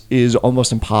distance is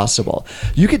almost impossible.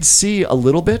 You could see a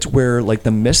little bit where like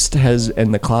the mist has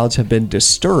and the clouds have been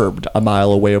disturbed a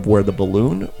mile away of where the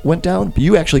balloon went down, but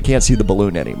you actually can't see the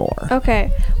balloon anymore.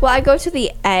 Okay. Well, I go to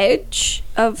the edge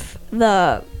of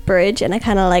the bridge, and I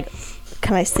kind of like,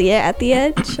 can I see it at the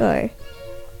edge or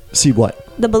See what?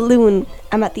 the balloon?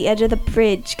 I'm at the edge of the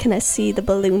bridge. Can I see the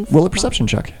balloon? Roll a perception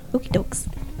check. Okie dokes.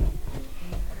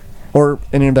 Or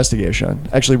an investigation.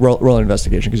 Actually, roll an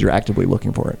investigation because you're actively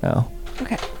looking for it now.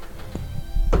 Okay.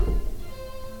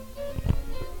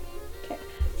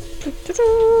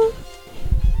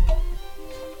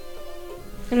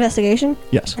 Investigation?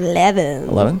 Yes. 11.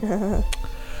 11?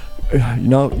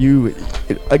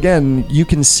 Again, you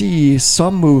can see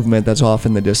some movement that's off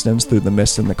in the distance through the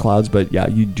mist and the clouds, but yeah,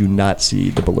 you do not see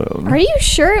the balloon. Are you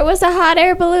sure it was a hot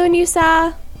air balloon you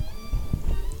saw?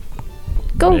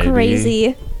 Go Maybe.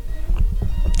 crazy.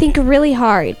 Think really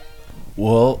hard.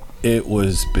 Well, it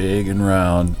was big and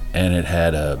round, and it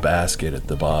had a basket at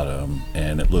the bottom,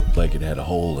 and it looked like it had a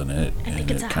hole in it, and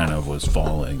it kind of was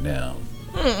falling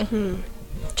down.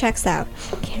 Checks out.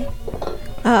 Okay.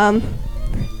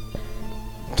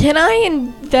 Can I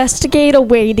investigate a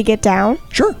way to get down?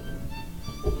 Sure.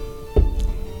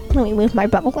 Let me move my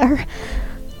bubbler.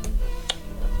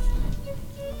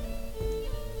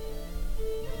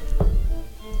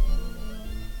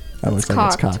 That looks like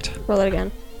it's cocked. Roll it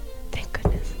again. Thank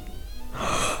goodness.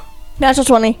 Natural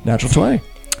 20. Natural 20.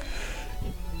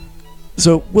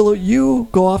 So, Willow, you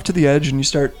go off to the edge and you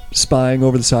start spying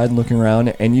over the side and looking around,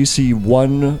 and you see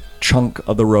one chunk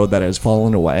of the road that has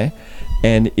fallen away,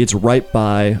 and it's right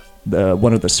by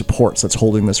one of the supports that's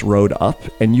holding this road up,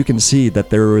 and you can see that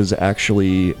there was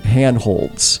actually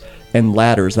handholds and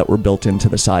ladders that were built into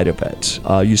the side of it.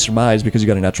 You surmise, because you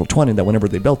got a natural 20, that whenever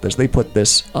they built this, they put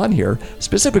this on here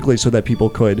specifically so that people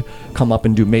could come up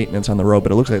and do maintenance on the road,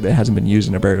 but it looks like it hasn't been used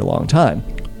in a very long time.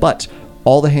 But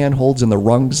all the handholds and the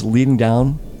rungs leading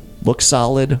down look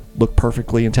solid, look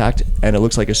perfectly intact, and it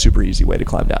looks like a super easy way to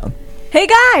climb down. Hey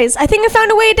guys, I think I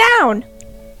found a way down.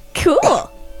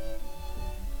 Cool.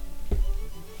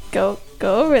 Go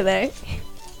over there.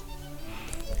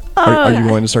 Are you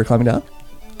going to start climbing down?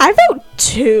 I vote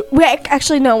 2. Wait,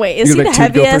 actually, no, wait. Is he the You'd like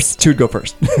heaviest? Tood go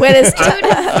first. Wait, is Tood,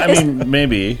 I mean,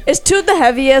 maybe. is Tood the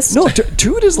heaviest? No,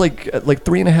 Tood is like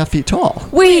 3.5 feet tall.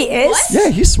 Wait, he is? Yeah,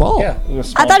 he's small. Yeah.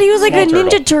 I thought he was like a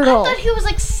ninja turtle. I thought he was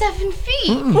like 7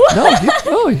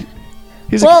 feet.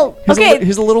 He's Well, okay.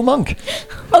 he's a little monk.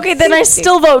 Okay, then I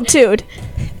still vote Tood.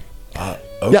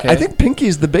 Okay. Yeah, I think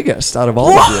Pinky's the biggest out of all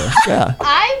of you. Yeah.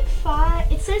 I'm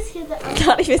 5. It says here that I'm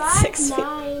Not even 5'9". 6 feet.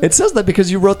 It says that because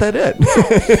you wrote that in.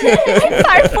 I'm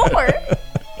 5'4".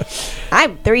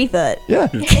 I'm 3 foot. Yeah.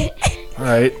 All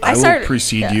right. I will started-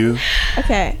 precede you.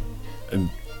 Okay.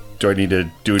 Do I need to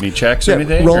do any checks or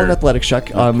anything? Roll or- an athletics check.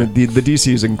 The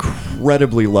DC is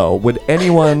incredibly low. Would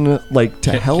anyone like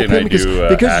to help can I him? do,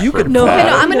 Because you could. No,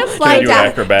 I'm gonna Can I fly do down.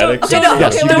 acrobatics?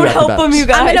 Yes, you can do Don't help him, acrobatics. you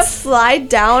guys. I'm gonna fly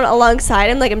down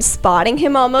alongside him, like I'm spotting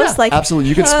him almost. Like Absolutely,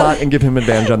 you can spot and give him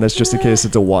advantage on this just in case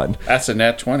it's a 1. That's a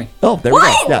nat 20. Oh, there we go.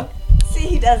 Yeah, See,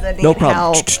 he doesn't need no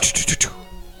problem. help.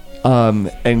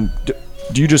 And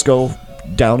do you just go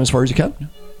down as far as you can?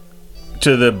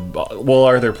 To the well,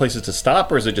 are there places to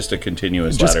stop, or is it just a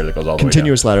continuous Just ladder that goes all the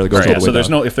continuous way down? ladder that goes all the way So there's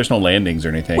down. no if there's no landings or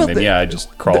anything, Well, then the- yeah, I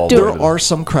just crawl. There over are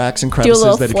some cracks and a crevices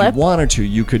little that if flip. you wanted to,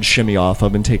 you could shimmy off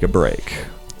of and take a break.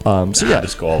 So yeah.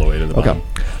 just go all the way to the bottom.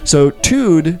 Okay. So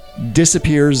Tood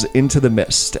disappears into the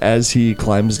mist as he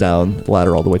climbs down the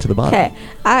ladder all the way to the bottom. okay,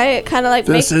 I kind of like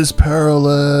make is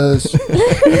perilous.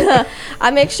 I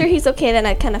make sure he's okay. Then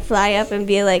I kind of fly up and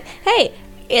be like, "Hey,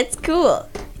 it's cool."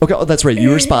 Okay, oh, that's right. You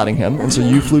were spotting him, and so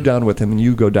you flew down with him, and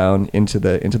you go down into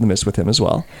the mist with him as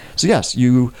well. So yes,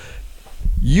 you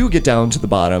get down to the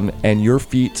bottom, and your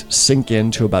feet sink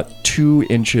into about 2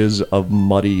 inches of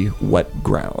muddy, wet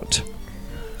ground.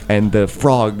 And the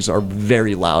frogs are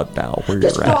very loud now where you're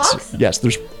at. frogs? Yes,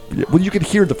 there's. Well, you can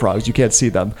hear the frogs. You can't see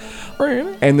them.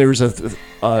 And there's a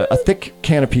thick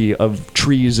canopy of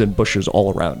trees and bushes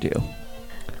all around you.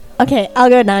 Okay, I'll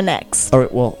go down next. All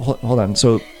right. Well, hold on.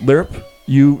 So Lirip,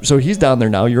 so he's down there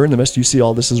now. You're in the mist. You see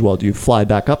all this as well. Do you fly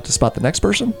back up to spot the next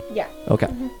person? Yeah. Okay.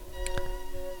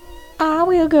 I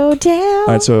will go down. All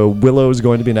right. So Willow's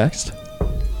going to be next.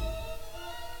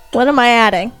 What am I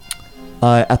adding?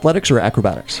 Athletics or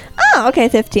acrobatics? Oh, okay,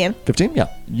 15. 15. Yeah.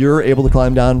 You're able to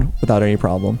climb down without any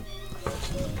problem.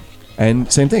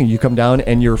 And same thing. You come down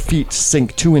and your feet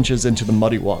sink 2 inches into the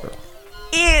muddy water.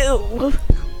 Ew.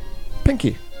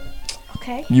 Pinky,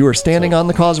 Okay. you are standing on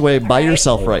the causeway by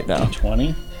yourself right now.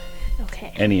 20.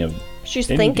 Okay. Any of She's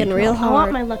Any thinking D12. real I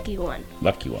want hard. my lucky one.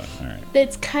 lucky one. All right.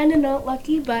 It's kind of not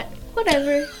lucky, but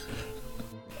whatever.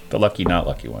 The lucky, not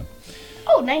lucky one.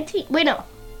 Oh, 19. Wait, no.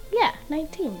 Yeah,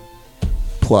 19.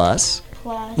 Plus,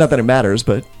 Plus. not that it matters,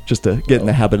 but just to get in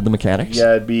the habit of the mechanics.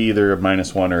 Yeah, it'd be either a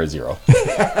 -1 or a 0.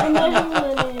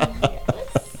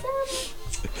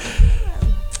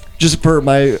 Just for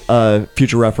my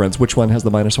future reference, which one has the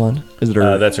 -1? Is it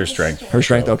her? That's her strength. Her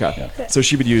strength? Okay. So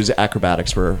she would use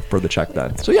acrobatics for the check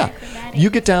then. So yeah, you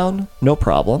get down, no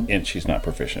problem. And she's not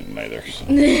proficient in either. So.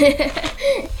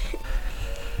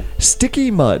 Sticky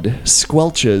mud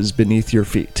squelches beneath your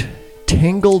feet.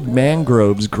 Tangled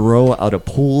mangroves grow out of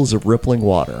pools of rippling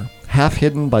water. Half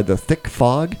hidden by the thick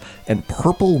fog, and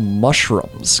purple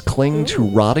mushrooms cling to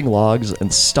rotting logs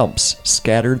and stumps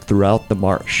scattered throughout the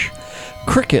marsh.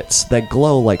 Crickets that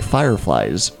glow like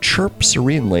fireflies chirp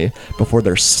serenely before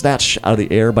they're snatched out of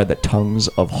the air by the tongues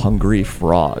of hungry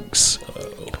frogs.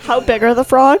 How big are the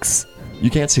frogs? You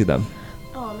can't see them.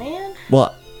 Oh, man.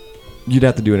 Well, you'd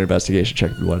have to do an investigation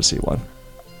check if you want to see one.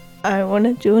 I want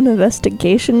to do an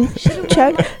investigation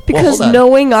check because hold on.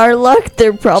 knowing our luck,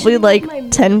 they're probably like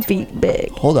 10 feet big.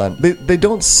 Hold on. They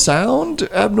don't sound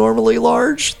abnormally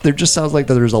large. There just sounds like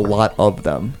that there's a lot of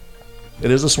them. It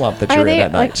is a swamp that Are you're in they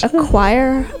at night. like a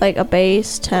choir, like a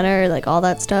bass, tenor, like all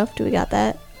that stuff? Do we got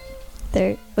that?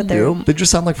 They're They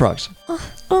just sound like frogs.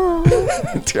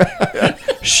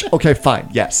 Shh, okay, fine.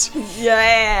 Yes.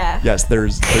 Yeah. Yes,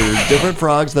 there's different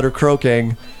frogs that are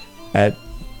croaking at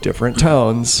different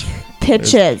tones.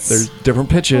 Pitches. There's different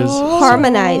pitches.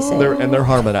 harmonizing. They're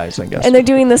harmonizing, yes. And they're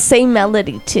doing the same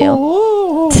melody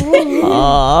too.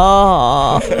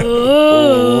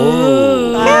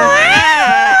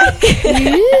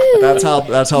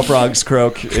 how frogs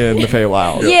croak in the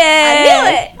Feywild.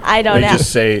 Yeah. I don't They know.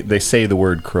 just say the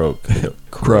word croak.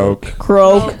 Croak.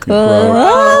 Croak.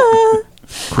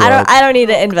 I don't need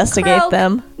to investigate Croak.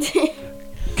 them.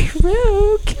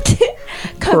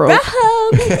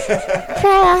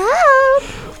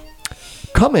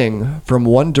 Coming from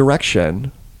one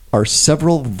direction are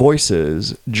several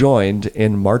voices joined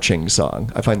in marching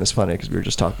song. I find this funny because we were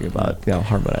just talking about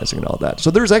harmonizing and all that. So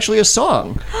there's actually a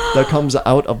song that comes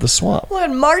out of the swamp.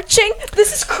 What, marching?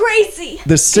 This is crazy.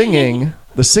 The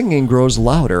singing grows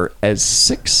louder as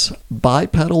 6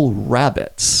 bipedal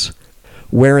rabbits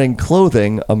wearing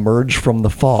clothing emerge from the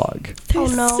fog. Oh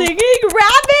no. Singing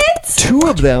rabbits? 2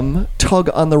 of them tug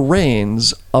on the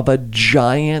reins of a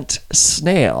giant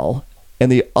snail,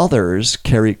 and the others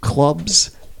carry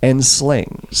clubs and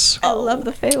slings. I love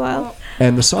the Feywild.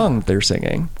 And the song they're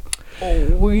singing: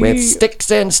 with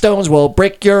sticks and stones we'll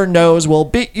break your nose, we'll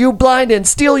beat you blind and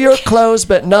steal your clothes,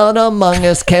 but none among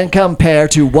us can compare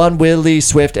to one Willie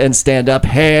Swift and stand-up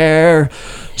hair.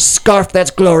 Scarf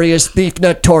that's glorious, thief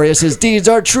notorious, his deeds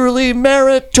are truly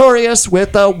meritorious.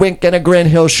 With a wink and a grin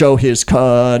he'll show his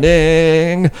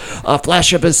cunning. A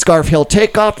flash of his scarf he'll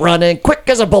take off running, quick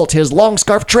as a bolt his long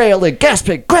scarf trailing.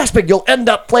 Gasping, grasping, you'll end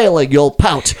up flailing. You'll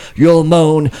pout, you'll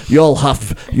moan, you'll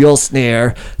huff, you'll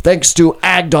sneer. Thanks to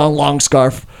Agdon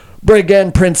Longscarf,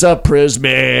 brigand prince of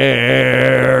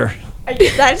Prismere.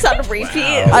 That's on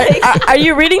repeat. Are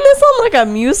you reading this on like a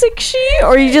music sheet,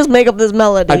 or you just make up this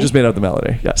melody? I just made up the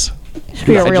melody, yes.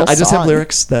 be a real I just have song.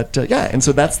 lyrics that, and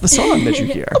so that's the song that you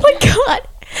hear. Oh my god,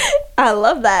 I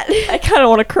love that. I kind of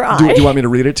want to cry. Do you want me to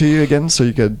read it to you again so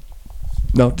you could...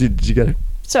 No, did you get it?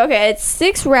 So okay, it's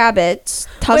 6 rabbits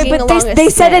tugging Wait, but along they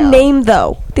a said a snail. name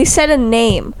though. They said a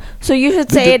name, so you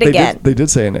should say it again. They did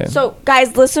say a name. So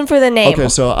guys, listen for the name. Okay,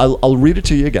 so I'll read it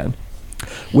to you again.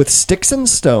 With sticks and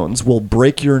stones, we'll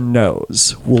break your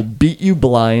nose. We'll beat you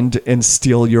blind and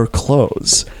steal your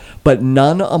clothes. But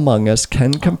none among us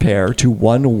can compare to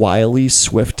one wily,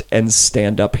 swift, and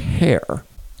stand-up hare.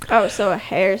 Oh, so a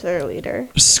hare's their leader.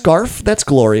 Scarf that's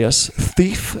glorious,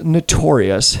 thief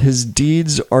notorious, his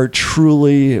deeds are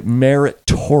truly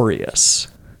meritorious.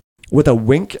 With a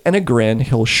wink and a grin,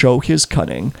 he'll show his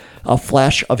cunning. A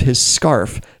flash of his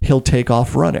scarf, he'll take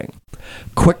off running.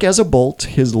 Quick as a bolt,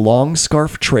 his long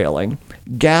scarf trailing.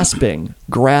 Gasping,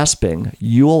 grasping,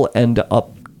 you'll end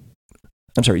up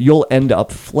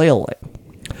flailing.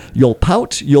 You'll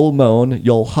pout, you'll moan,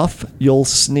 you'll huff, you'll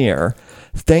sneer.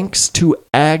 Thanks to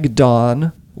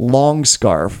Agdon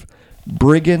Longscarf,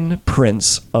 brigand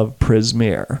prince of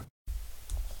Prismere.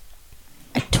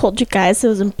 I told you guys it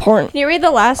was important. Can you read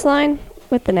the last line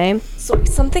with the name? So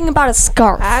something about a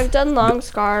scarf. Agdon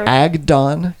Longscarf.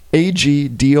 Agdon,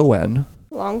 Agdon,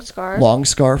 Longscarf.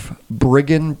 Longscarf,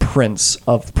 brigand prince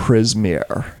of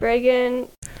Prismere. Brigand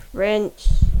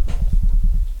Prince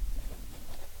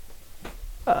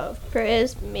of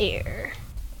Prismere.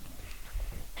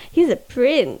 He's a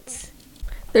prince.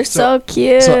 They're so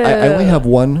cute. So I only have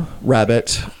one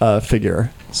rabbit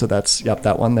figure. So that's,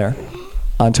 that one there.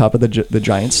 On top of the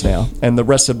giant snail. And the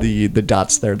rest of the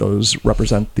dots there, those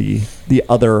represent the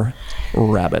other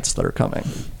rabbits that are coming.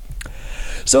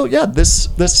 So yeah, this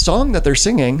song that they're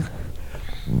singing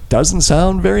doesn't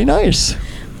sound very nice.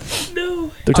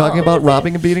 No. They're talking about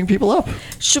robbing and beating people up.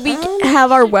 Should we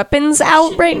have our weapons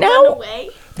out right now?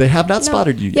 They have not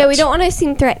spotted you yet. Yeah, we don't want to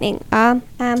seem threatening.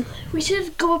 We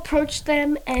should go approach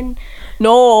them and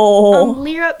No.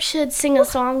 Lyrup should sing a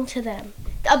song to them.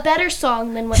 A better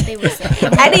song than what they were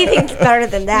singing. Anything's better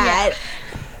than that.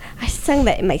 I sang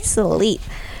that in my sleep.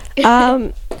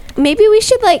 Maybe we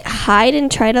should hide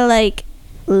and try to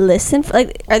listen.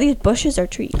 Are these bushes or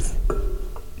trees?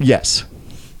 Yes.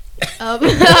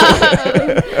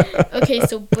 Okay,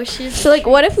 so bushes. So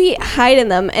what if we hide in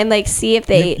them and see if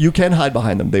they You can hide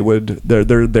behind them. They're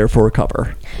there for a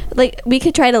cover. we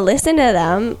could try to listen to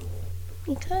them.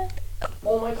 We could.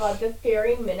 Oh my god, the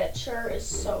fairy miniature is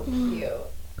so cute.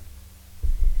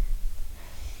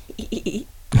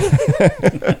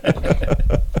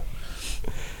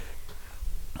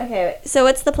 Okay, so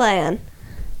what's the plan?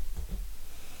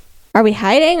 Are we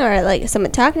hiding or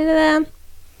someone talking to them?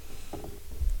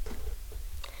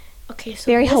 Okay,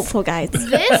 so Very this, helpful, guys.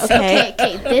 This Okay.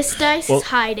 okay. This dice is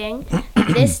hiding.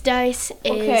 This dice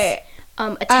is Okay.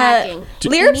 attacking.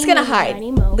 Lyrup's gonna hide.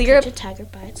 Lyrup Lyrup, a tiger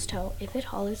by its toe. If it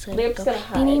hollers, let Lyrup's it go. gonna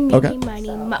hide. Meeny, meeny, Okay. miny,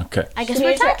 mo. Okay. I guess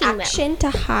we're attacking them. action to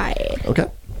hide. Okay.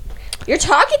 You're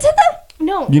talking to them?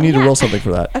 No. You need to yeah. roll something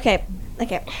for that. Okay.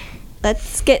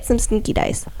 Let's get some sneaky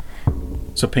dice.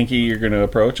 So Pinky, you're gonna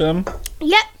approach them.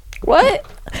 Yep. What?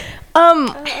 I'm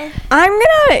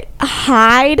gonna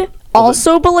hide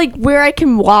also, but like where I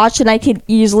can watch and I can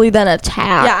easily then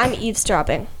attack. Yeah, I'm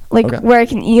eavesdropping. Like Okay. where I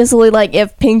can easily, like,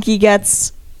 if Pinky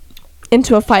gets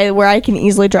into a fight, where I can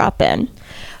easily drop in.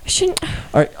 Shouldn't.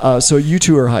 All right, so you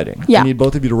two are hiding. Yeah. I need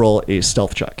both of you to roll a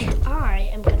stealth check. I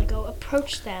am gonna go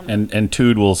approach them And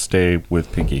Tood will stay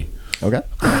with Pinky. Okay.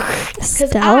 because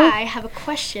Stealth? I have a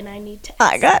question I need to.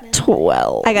 I ask got them.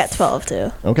 12. I got 12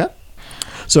 too. Okay.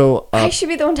 So, I should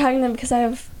be the one talking to them because I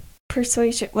have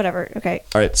persuasion. Whatever. Okay.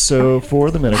 all right. So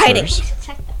for the Hiding. miniatures.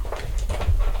 Check that.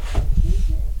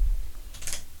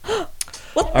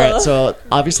 What All right. So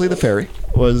obviously the fairy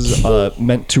was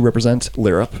meant to represent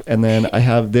Lyrup, and then I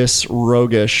have this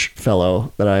roguish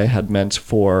fellow that I had meant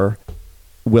for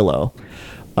Willow.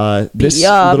 This Be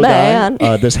a little man.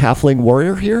 guy, this halfling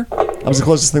warrior here. That was the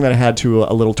closest thing that I had to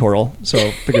a little Toril,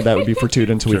 so figured that would be for Toot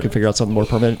until we could figure out something more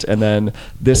permanent. And then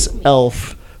this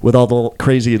elf with all the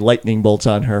crazy lightning bolts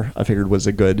on her, I figured was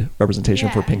a good representation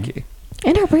for Yeah. Pinky.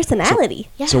 And her personality.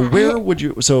 Yeah. So where would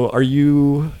you? So are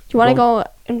you? Do you want to go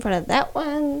in front of that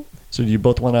one? So do you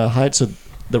both want to hide? So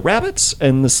the rabbits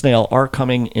and the snail are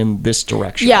coming in this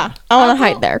direction. Yeah, I want I'll to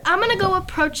hide go- there. I'm gonna go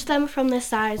approach them from the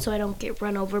side so I don't get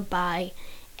run over by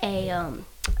a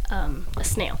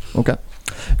snail. Okay.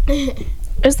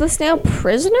 Is the snail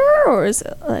prisoner or is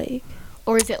it like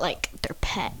Or is it like their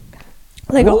pet?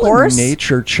 a Roll horse?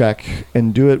 nature check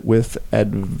and do it with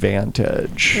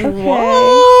advantage. Okay.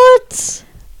 What?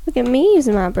 Look at me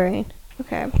using my brain.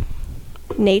 Okay.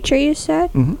 Nature, you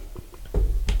said? Mhm.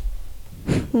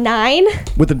 9?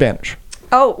 With advantage.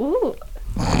 Oh, ooh.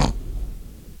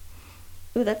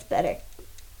 Ooh, that's better.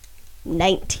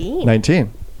 19.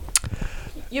 19.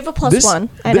 You have a plus This, one.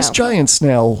 this giant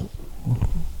snail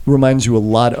reminds you a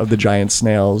lot of the giant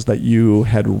snails that you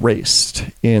had raced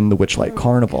in the Witchlight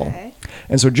Carnival. Okay.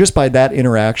 And so just by that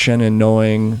interaction and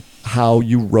knowing how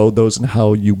you rode those and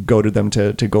how you goaded them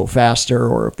to go faster,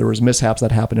 or if there was mishaps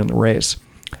that happened in the race,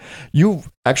 you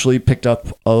actually picked up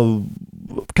a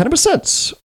kind of a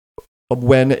sense of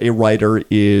when a rider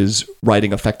is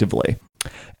riding effectively.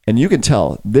 And you can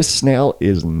tell this snail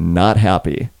is not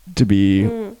happy to be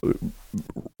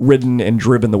ridden and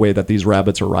driven the way that these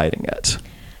rabbits are riding it.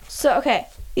 So, okay.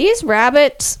 These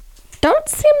rabbits don't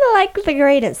seem to like the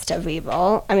greatest of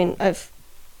evil. I mean, of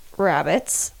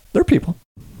rabbits. They're people.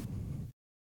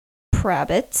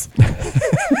 Rabbits.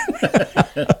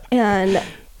 And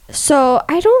so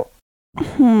I don't.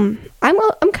 I'm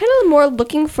kind of more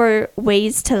looking for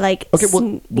ways to like. Okay,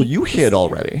 well you hid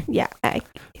already. Yeah.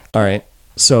 All right.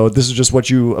 So this is just what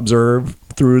you observe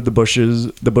through the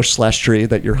bushes, the bush/tree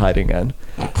that you're hiding in.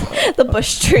 The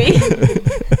bush tree.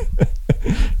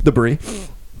 The brie.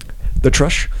 The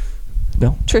trush.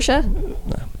 No. Trisha.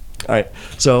 All right.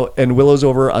 So, and Willow's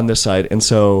over on this side. And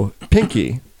so,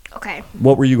 Pinky, Okay.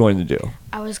 what were you going to do?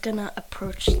 I was gonna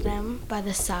approach them by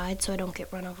the side so I don't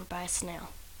get run over by a snail.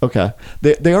 Okay.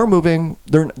 They are moving.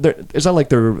 They're it's not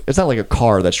like a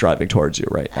car that's driving towards you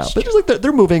right now. But just like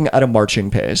they're moving at a marching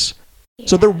pace.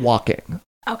 So they're walking.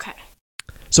 Okay.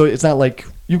 So it's not like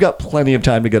you've got plenty of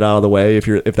time to get out of the way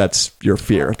if that's your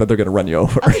fear that they're going to run you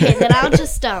over. Okay, then I'll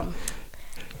just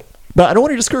But I don't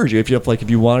want to discourage you if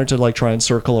you wanted to like try and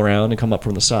circle around and come up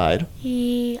from the side.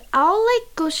 I'll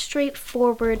like go straight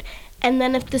forward, and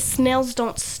then if the snails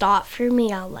don't stop for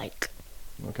me, I'll like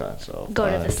Okay, so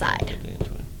go to the side.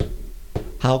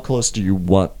 How close do you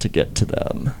want to get to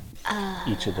them?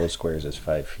 Each of those squares is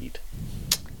 5 feet.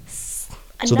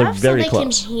 So they're Enough very so they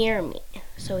close. can hear me.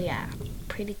 So yeah,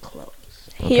 pretty close.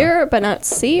 Hear but not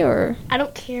see, or I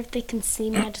don't care if they can see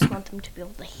me. I just want them to be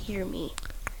able to hear me.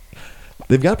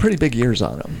 They've got pretty big ears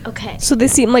on them. Okay. So they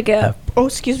seem like a. Oh,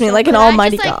 excuse me, So like an could I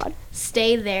almighty just, like, god.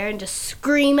 Stay there and just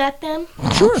scream at them.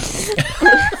 Sure.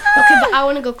 Okay, but I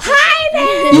want to go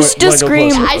closer. You should just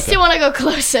scream. I still want to go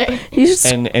closer. You just.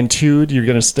 And Tood, you're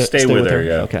gonna stay with with her, her.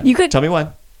 yeah. Okay. You could- tell me when.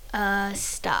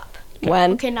 Stop.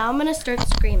 when. Okay, now I'm gonna start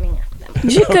screaming at them. You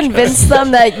should convince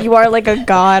them that you are like a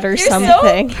god or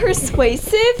something. So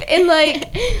persuasive and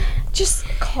like just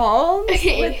calm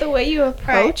Okay. with the way you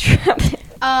approach.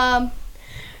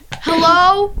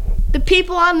 Hello, the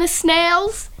people on the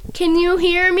snails. Can you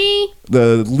hear me?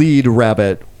 The lead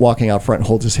rabbit walking out front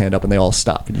holds his hand up, and they all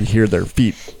stop, and you hear their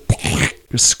feet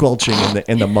squelching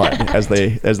in the mud as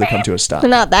they come to a stop. They're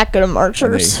not that good of And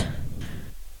marchers. they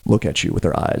look at you with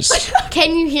their eyes.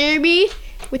 Can you hear me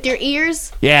with your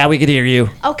ears? Yeah, we could hear you.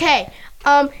 Okay.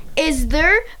 Is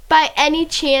there by any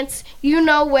chance you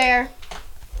know where?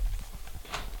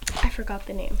 I forgot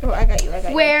the name. Oh, I got you.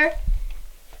 Where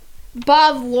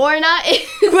Bob Lorna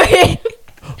is?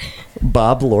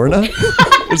 Bob Lorna?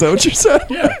 Is that what you said?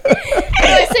 Yeah. No,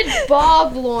 I said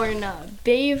Bob Lorna.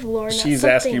 Babe Lorna. She's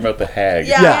something. asking about the hag.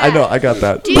 Yeah, I know. I got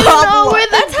that. Do you know where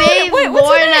the Babe wait, what's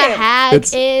her Lorna name? hag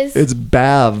is? It's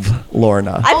Bav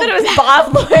Lorna. I thought it was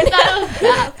Bob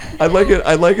Lorna. I like it.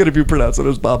 I like it if you pronounce it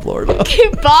as Bob Lorna. Okay,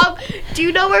 Bob. Do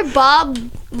you know where Bob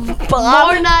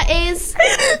Lorna is?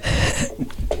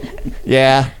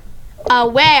 Yeah,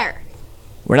 Where?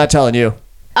 we're not telling you.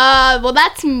 Well,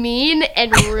 that's mean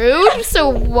and rude. So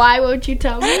why won't you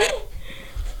tell me?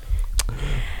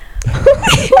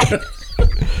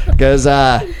 Because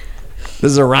this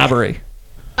is a robbery.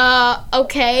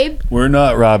 Okay. We're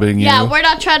not robbing you. Yeah, we're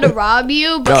not trying to rob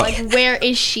you, but No. like, where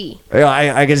is she? Yeah,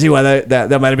 I can see why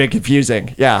that might have been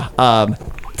confusing. Yeah.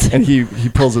 And he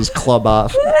pulls his club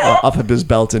off of his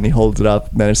belt and he holds it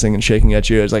up, menacing and shaking at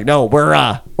you. It's like, no,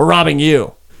 we're robbing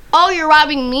you. Oh, you're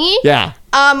robbing me? Yeah.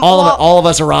 Well, All of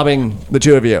us are robbing the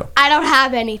two of you. I don't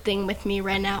have anything with me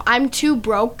right now. I'm too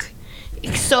broke.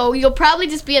 So you'll probably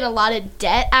just be in a lot of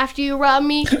debt after you rob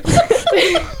me.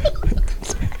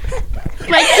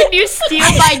 Like, can you steal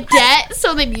my debt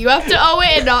so then you have to owe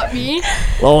it and not me?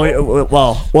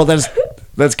 Well,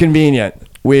 that's convenient.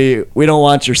 We don't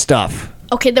want your stuff.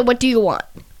 Okay, then what do you want?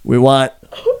 We want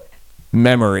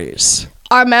memories.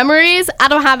 Our memories? I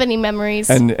don't have any memories.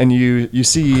 And you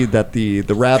see that the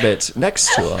rabbit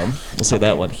next to him, we'll say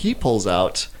that one, he pulls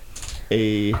out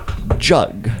a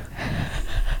jug.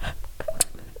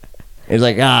 He's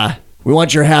like, we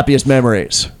want your happiest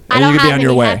memories. I And don't you can be have on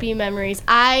your any way. happy memories.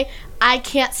 I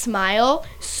can't smile,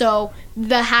 so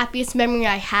the happiest memory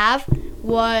I have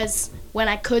was when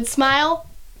I could smile.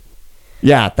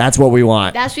 Yeah, that's what we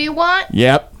want. That's what you want?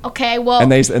 Yep. Okay, well.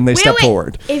 And they step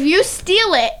forward. If you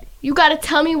steal it, you gotta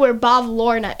tell me where Bob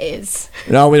Lorna is.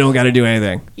 No, we don't got to do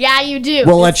anything. Yeah, you do.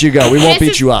 We'll let you go. We won't This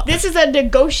beat is- you up. This is a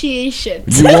negotiation.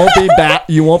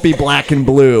 You won't be black and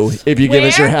blue if you give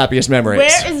us your happiest memories.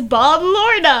 Where is Bob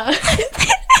Lorna?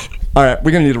 All right,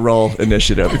 we're gonna need to roll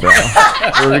initiative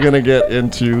now. We're gonna get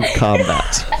into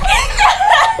combat.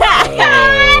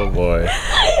 Oh boy.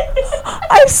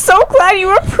 I'm so glad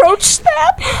you approached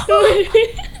that.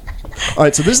 All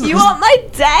right, so this is You want my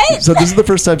debt? so this is the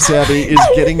first time Savvy is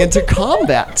getting into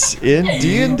combat in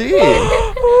D&D.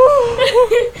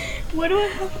 What do I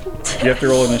have to You have to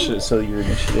roll initiative. So your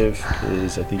initiative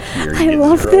is, I think, here. I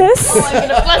love this. I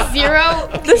get a plus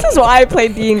 0? This is why I play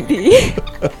D&D.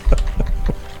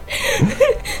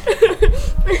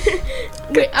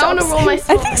 Wait, I wanna roll I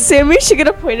myself. think Sammy should get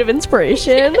a point of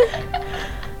inspiration.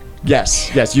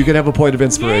 Yes, you can have a point of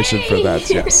inspiration for that.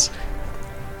 Yes,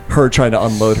 her trying to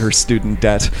unload her student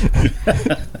debt.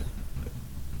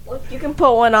 You can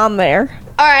put one on there.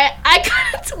 Alright, I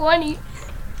got a 20.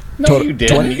 No, you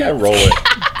didn't. You gotta roll it,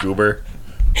 goober.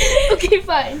 Okay,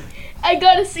 fine. I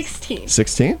got a 16.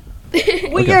 16.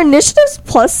 Wait, your initiative's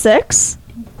plus 6?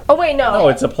 Oh, wait, no. Oh,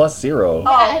 it's a plus 0.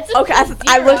 Yeah, it's a Okay, I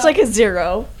zero. looked like a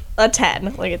 0. A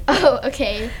 10. Like a, Oh,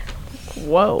 okay.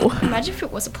 whoa. Imagine if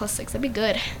it was a plus 6. That'd be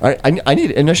good. All right, I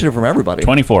need initiative from everybody.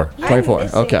 24. 24.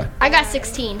 Okay. I got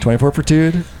 16. 24 for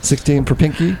Tude. 16 for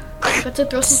Pinky. Got to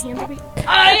throw some hands at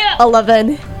me.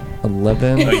 11.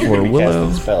 11 You're for gonna be Willow.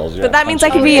 casting spells. But that means I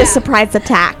can be a surprise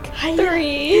attack.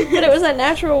 3, but it was a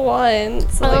natural 1.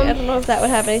 So like, I don't know if that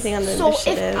would have anything on the So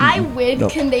initiative. if I win, No.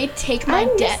 can they take my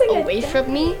I'm debt missing a away debt.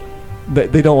 from me?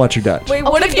 They don't want your debt, Wait,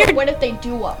 Okay, what if but your what if they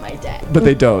do want my debt? but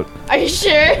they don't. Are you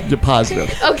sure? You're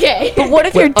positive. Okay. what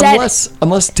if your Wait, debt?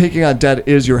 unless taking on debt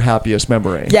is your happiest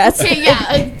memory. Yes, Okay,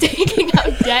 yeah, taking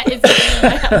out debt is my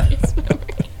happiest memory.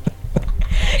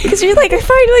 because you're like, I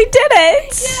finally did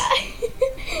it.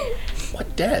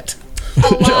 What debt?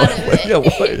 A lot of it.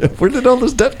 Yeah, where did all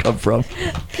this debt come from?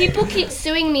 People keep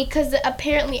suing me because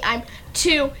apparently I'm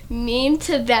too mean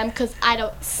to them because I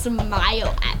don't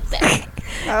smile at them.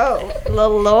 Oh, the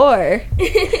lore.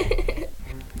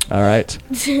 All right.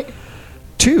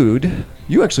 Tude,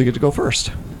 you actually get to go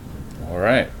first. All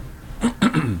right.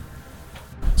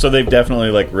 So they've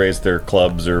definitely like raised their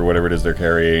clubs or whatever it is they're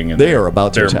carrying, and They are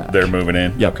about to they're, attack. They're moving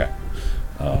in. Yep. Okay.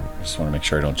 I just want to make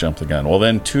sure I don't jump the gun. Well,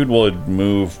 then Tude would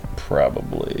move.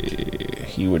 Probably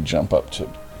he would jump up to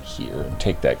here and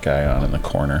take that guy on in the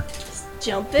corner.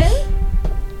 Jump in?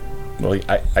 Well,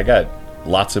 I got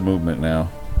lots of movement now.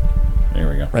 There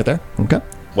we go. Right there. Okay.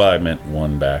 Well, I meant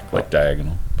one back, like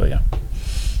diagonal, but yeah.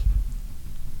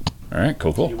 All right,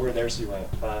 cool. were there, so you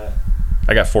went 5.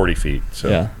 I got 40 feet, so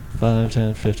Yeah. 5,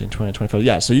 10, 15, 20, 25.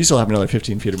 Yeah, so you still have another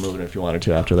 15 feet of movement if you wanted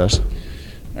to after this.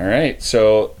 All right,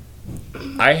 so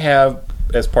I have,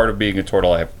 as part of being a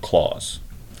turtle, I have claws.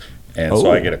 And so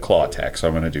Oh. I get a claw attack, so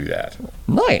I'm going to do that.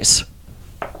 Nice.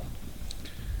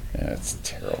 That's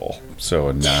terrible. So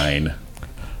a 9.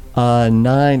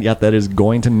 9. Yep, that is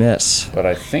going to miss. But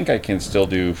I think I can still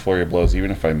do flurry of blows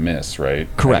even if I miss, right?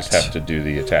 Correct. I just have to do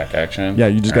the attack action. Yeah,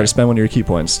 you just got to Alright. spend one of your key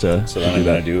points to So then do I'm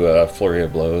that. going to do a flurry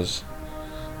of blows.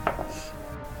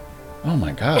 Oh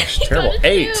my gosh, terrible.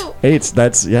 8. 8.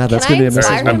 That's Can going I to be a miss.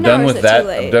 inspire as him? well. I'm No, done or with is it that. too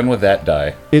late? I'm done with that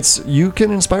die. You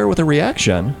can inspire with a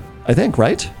reaction, I think,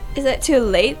 right? Is it too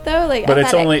late though? Like, But I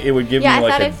it's thought only it would give Yeah, me I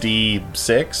like a thought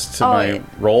D6 to Oh, my it-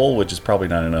 roll, which is probably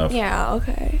not enough. Yeah.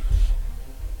 Okay.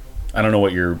 I don't know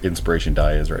what your inspiration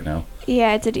die is right now.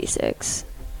 Yeah, it's a D6.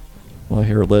 Well,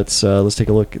 here let's take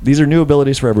a look. These are new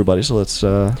abilities for everybody, so let's.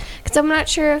 Because I'm not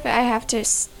sure if I have to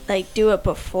like do it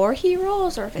before he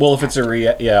rolls or if it's Well, if it's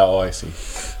a yeah, oh, I see.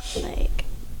 like.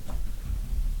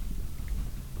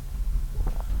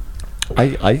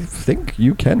 I think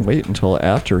you can wait until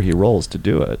after he rolls to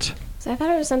do it. So I thought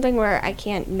it was something where I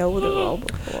can't know the roll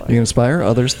before. You can inspire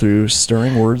others through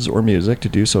stirring words or music. To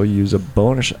do so, use a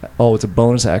bonus. Oh, it's a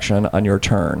bonus action on your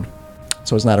turn,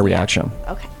 so it's not a reaction.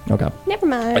 Okay. Okay. Never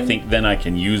mind. I think then I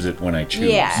can use it when I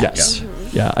choose. Yeah. Yes.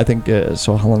 Yeah, I think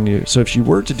so. How long do you? So if you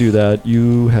were to do that,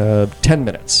 you have 10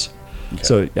 minutes. Okay.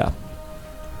 So yeah.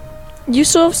 You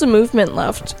still have some movement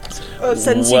left.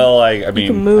 Since Well, I can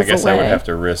mean, move I guess I would away. have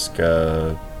to risk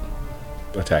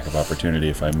attack of opportunity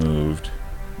if I moved.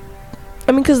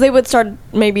 I mean, because they would start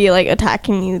maybe like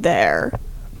attacking you there,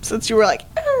 since you were like.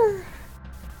 "Arr."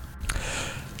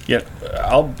 Yeah,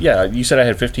 Yeah, you said I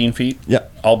had 15 feet. Yeah.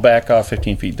 I'll back off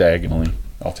 15 feet diagonally.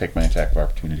 I'll take my attack of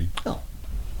opportunity. Oh.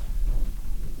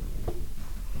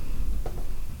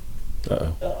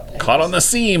 Uh-oh. Caught on the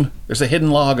seam. There's a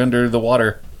hidden log under the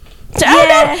water.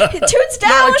 Yeah. Toots down.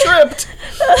 I tripped.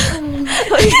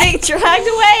 He's being dragged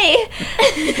away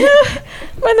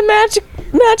by the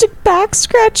magic back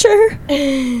scratcher.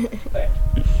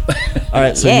 All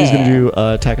right, so he's going to do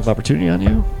attack of opportunity on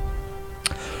you.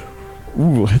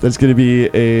 Ooh, that's going to be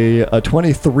a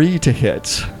 23 to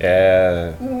hit.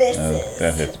 Yeah. Misses.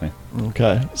 That hits me.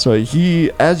 Okay, so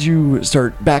as you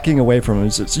start backing away from him,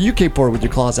 so you cape forward with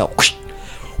your claws out.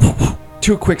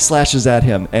 2 quick slashes at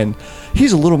him, and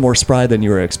he's a little more spry than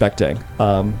you were expecting.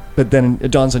 But then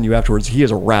it dawns on you afterwards, he is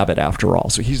a rabbit after all.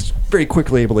 So he's very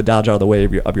quickly able to dodge out of the way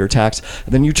of your attacks.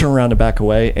 And then you turn around and back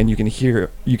away, and you can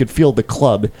feel the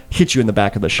club hit you in the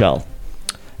back of the shell.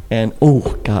 And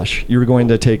oh gosh, you're going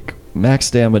to take max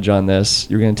damage on this.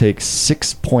 You're going to take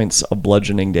 6 points of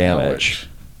bludgeoning damage.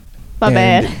 My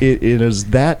And bad. It is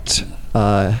that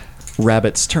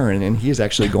rabbit's turn, and he is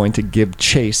actually going to give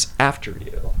chase after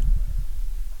you.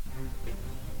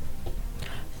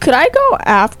 Could I go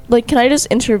after? Like, can I just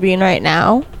intervene right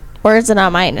now, or is it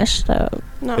not my initiative?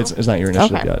 No. It's not your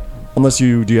initiative Okay. yet. Unless do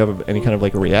you have any kind of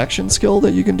like a reaction skill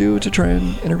that you can do to try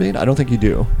and intervene? I don't think you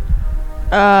do.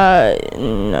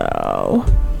 No.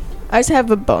 I just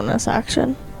have a bonus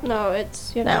action. No,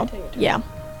 it's you No. have to take your turn. Yeah.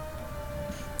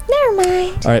 Never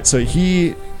mind. All right, so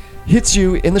he hits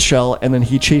you in the shell, and then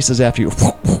he chases after you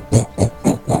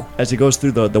as he goes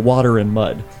through the water and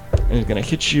mud. And he's going to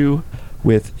hit you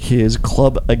with his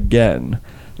club again.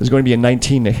 There's going to be a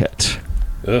 19 to hit.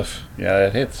 Ugh. Yeah,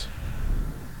 that hits.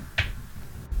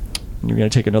 And you're going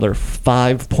to take another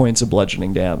 5 points of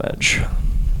bludgeoning damage.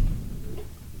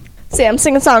 Sam,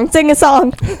 sing a song. Sing a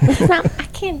song. I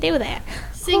can't do that.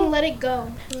 Sing Let It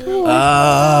Go.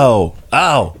 Oh.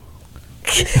 Ow.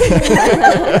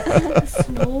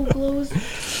 Snow glows.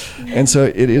 And so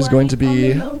it is going to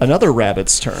be another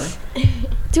rabbit's turn.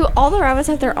 Do all the rabbits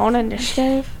have their own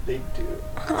initiative? They do.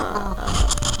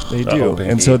 Uh-oh,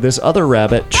 And so this other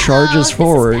rabbit charges this is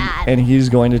forward, bad. and he's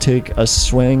going to take a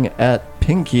swing at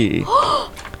Pinky.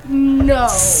 No.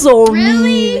 So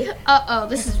Really? Uh-oh,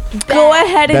 this is bad. Go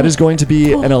ahead and That is going to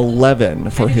be an 11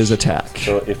 for his attack.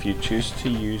 So if you choose to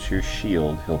use your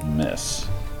shield, he'll miss.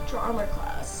 Armor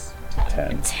class.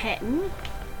 10. 10?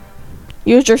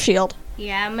 use your shield.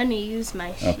 Yeah, I'm gonna use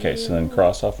my shield. Okay, so then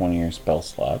cross off one of your spell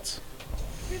slots.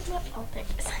 I'll pick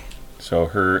this. So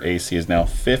her AC is now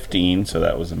 15, so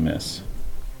that was a miss.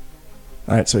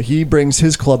 All right, so he brings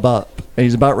his club up, and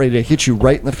he's about ready to hit you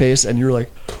right in the face, and you're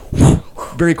like,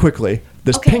 very quickly,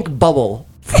 this Okay. pink bubble.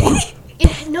 It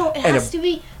And has a- to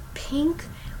be pink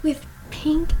with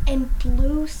pink and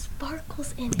blue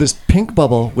sparkles in it. This pink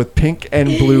bubble with pink and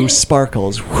blue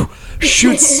sparkles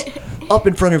shoots up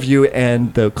in front of you,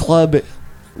 and the club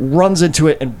runs into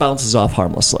it and bounces off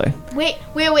harmlessly. Wait.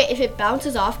 If it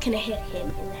bounces off, can it hit him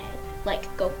in the head?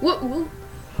 Like, go woo woo.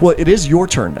 Well, it is your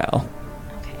turn now.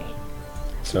 Okay.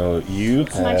 So you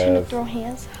It's my turn to have throw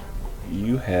hands.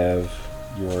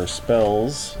 your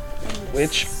spells,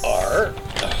 which are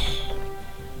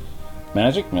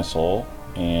Magic Missile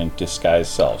and Disguise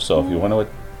Self. So if you want to,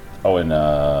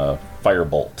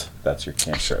 Firebolt. That's your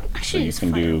cantrip. So should you use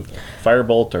can do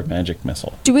Firebolt or Magic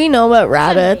Missile. Do we know what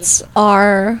rabbits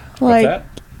are What's like? that?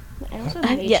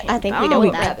 Yeah, I think we know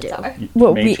what rabbits are.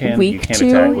 What, Mage hand, weak you can't to?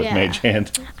 attack with Yeah. Mage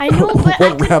hand. I know, but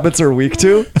I What rabbits are weak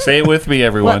to? Say it with me,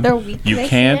 everyone. they're weak. You They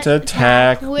can't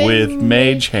attack with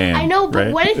Mage hand. I know, but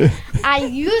right? what if I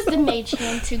use the mage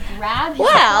hand to grab him?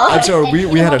 I'm sorry, and we hit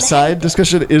had him a on the side head?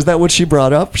 discussion. Is that what she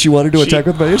brought up? She wanted to attack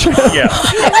with mage? Yeah.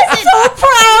 Listen, so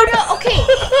proud. No,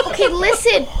 okay,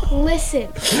 listen.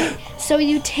 So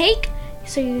you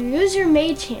use your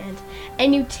mage hand,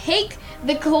 and you take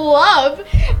the club,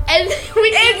 and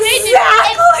when and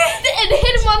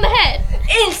hit him on the head.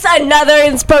 It's another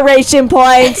inspiration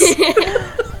point.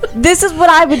 This is what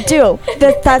I would do.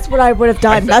 That's what I would have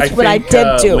done. That's what I think,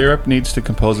 did do. Lyrup needs to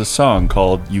compose a song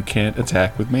called "You Can't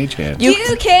Attack with Mage Hand." You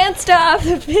can't stop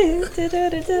the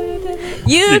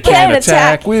You You can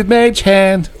attack. with Mage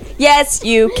Hand. Yes,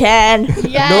 you can.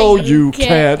 Yeah, No, you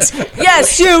can't.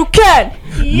 Yes, you can.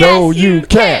 No, you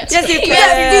can't. Yes, you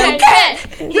can.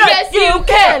 Yes, you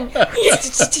can.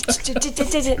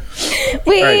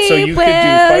 We All right, so you could do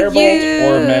Firebolt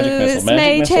or Magic Missile.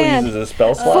 Magic Missile uses a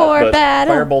spell slot, for but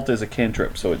battle. Firebolt is a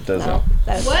cantrip, so it doesn't.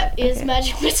 What is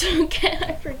magic missile again?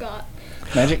 I forgot.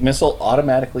 Magic Missile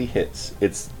automatically hits.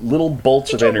 It's little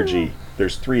bolts of energy.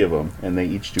 There's 3 of them, and they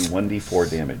each do 1d4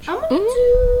 damage. I'm gonna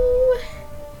do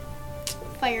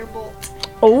Firebolt.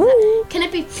 Oh. Can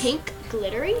it be pink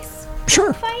glittery?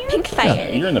 Sure. Fire? Pink fire.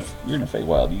 You're in the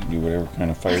Feywild. You can do whatever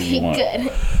kind of fire you want.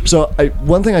 Good. So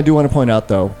one thing I do want to point out,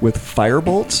 though, with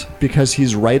Firebolt, because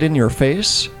he's right in your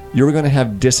face, you're going to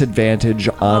have disadvantage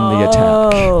on the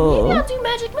attack. Maybe I'll do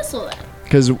magic missile then.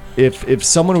 Because if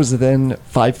someone was within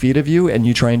 5 feet of you and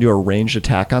you try and do a ranged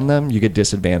attack on them, you get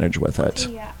disadvantage with it.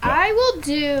 Yeah, I will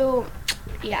do.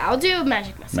 Yeah, I'll do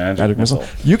magic missile. Magic missile.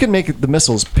 You can make the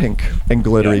missiles pink and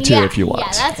glittery too Yeah, if you want.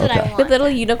 Yeah, that's what I want. With little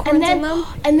unicorns and then, in them.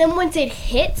 and then once it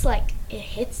hits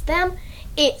them,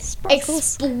 it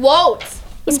explodes.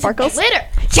 Into Sparkles? glitter.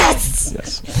 Yes!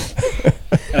 Yes.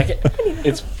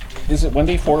 Is it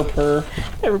 1d4 per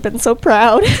Never been so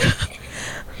proud.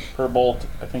 bolt?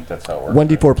 I think that's how it works.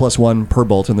 1d4 plus 1 per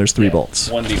bolt, and there's 3 bolts.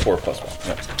 1d4 plus 1.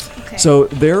 Yep. Okay. So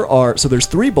there's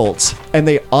 3 bolts, and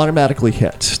they automatically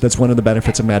hit. That's one of the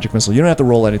benefits of Magic Missile. You don't have to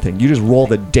roll anything. You just roll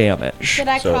the damage. Should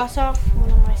I So- cross off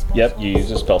one of my spells? Yep, you use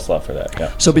a spell slot for that.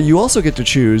 Yeah. So, but you also get to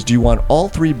choose, do you want all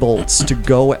 3 bolts to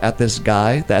go at this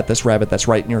guy, at this rabbit that's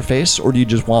right in your face, or do you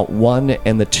just want 1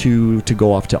 and the 2 to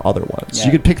go off to other ones? Yeah.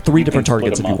 You could pick 3 You different can split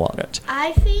targets if them you up. want it.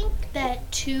 I think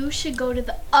that 2 should go to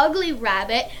the ugly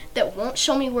rabbit that won't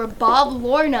show me where Bob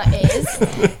Lorna is.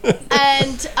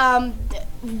 And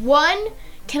 1,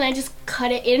 can I just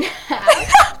cut it in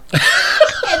half?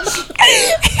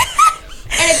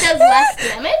 and it does less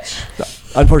damage?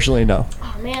 Unfortunately, no.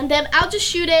 Oh man, then I'll just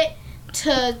shoot it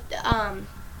to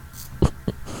Do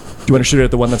you want to shoot it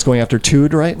at the one that's going after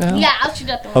Tude right now? yeah, I'll shoot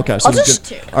at the one. Okay, so I'll it's just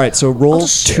good. All right, so roll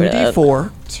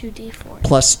 2d4 2d4.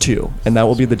 plus 2, and that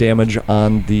will be the damage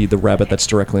on the rabbit that's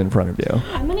directly in front of you.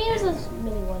 I'm gonna use this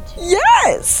mini one too.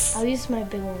 Yes. I'll use my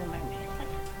big one and my mini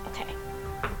one. Okay.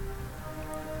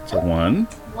 So 1.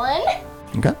 1.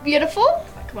 Okay. Beautiful.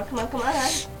 Come on.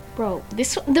 Bro,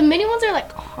 the mini ones are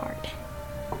like hard.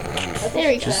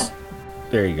 There we go.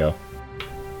 There you go.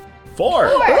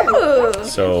 4.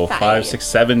 So 5, 6,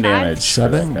 7 damage. for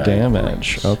 7 that guy.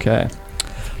 damage. Okay.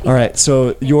 All right,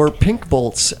 so your pink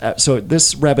bolts. So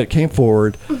this rabbit came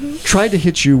forward, tried to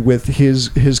hit you with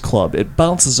his club. It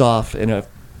bounces off in a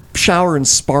shower and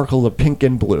sparkle of pink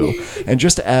and blue. And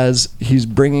just as he's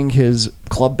bringing his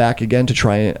club back again to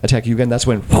try and attack you again, that's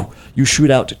when whoa, you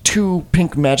shoot out 2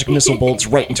 pink magic missile bolts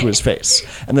right into his face.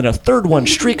 And then a third one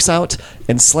streaks out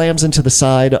and slams into the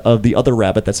side of the other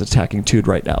rabbit that's attacking Tude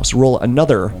right now. So roll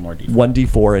another more D4.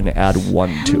 1d4 and add 1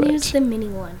 I'm to gonna use it. the mini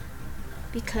one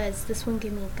because this one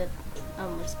gave me a good,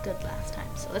 was good last time.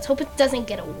 So let's hope it doesn't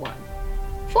get a 1.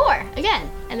 4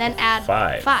 again, and then add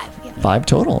 5. 5. Yeah. 5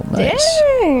 total. Nice.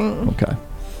 Okay.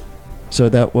 So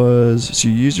that was, so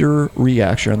you use your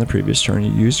reaction on the previous turn,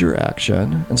 you use your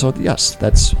action, and so yes,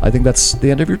 I think that's the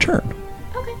end of your turn.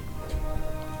 Okay.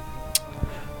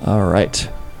 All right.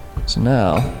 So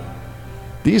now,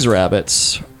 these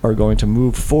rabbits are going to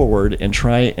move forward and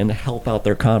try and help out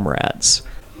their comrades.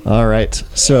 All right.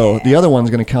 So the other one's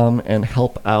going to come and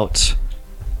help out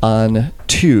on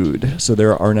Tude. So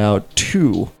there are now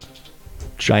 2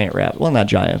 giant rabbits. Well, not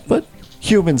giant, but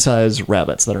human-sized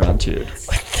rabbits that are on Tude.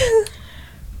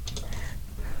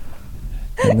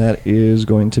 And that is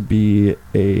going to be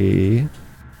a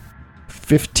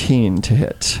 15 to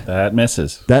hit. That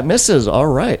misses. That misses. All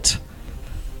right.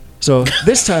 So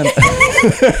this time,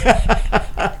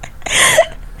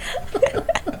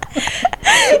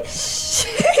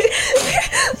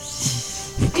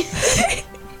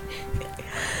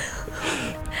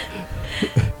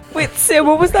 Sam,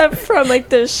 what was that from? Like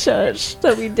the shush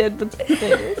that we did with the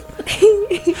thing.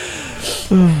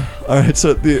 All right,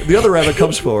 so the other rabbit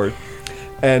comes forward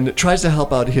and tries to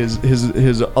help out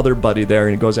his other buddy there,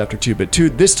 and he goes after Two. But Two,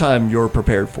 this time you're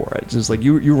prepared for it. It's just like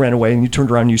you ran away and you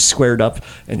turned around, and you squared up,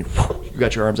 and you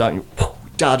got your arms out, and you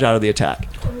dodge out of the attack.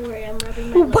 Don't worry, I'm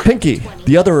rubbing my Pinky,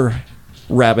 the other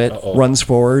rabbit, runs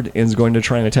forward and is going to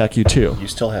try and attack you too. You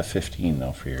still have 15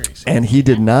 though for your AC. And he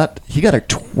did not. He got a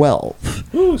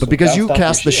 12. Ooh, but so because you bounced off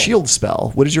cast your the shield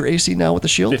spell, what is your AC now with the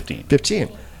shield? 15.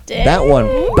 15. That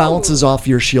one bounces off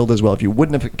your shield as well. If you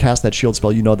wouldn't have cast that shield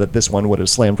spell, you know that this one would have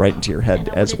slammed right into your head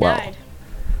as well.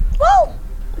 Well,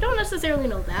 I don't necessarily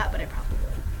know that, but I probably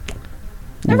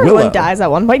would. Everyone Willow, dies at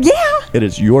one point. Yeah. it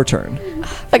is your turn.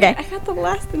 Okay. I got the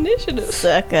last initiative.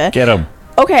 Sucker. Get him.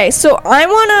 Okay, so I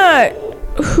wanna.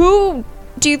 Who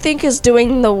do you think is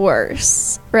doing the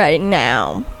worst right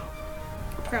now?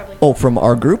 Probably. Oh, from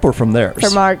our group or from theirs?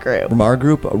 From our group. From our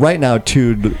group. Right now,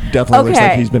 Two definitely looks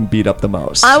like Okay. he's been beat up the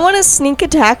most. I want to sneak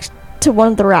attack to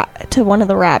one of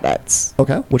the rabbits.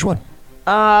 Okay, which one?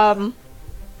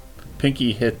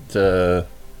 Pinky hit that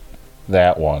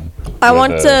one. I with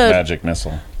want a to- magic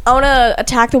missile. I want to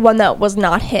attack the one that was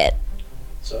not hit.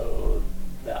 So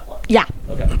that one. Yeah,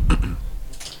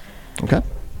 Okay.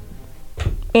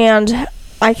 and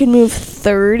I can move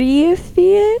 30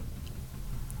 feet.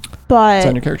 It's on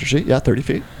But your character sheet. Yeah, 30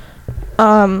 feet.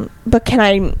 but can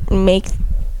I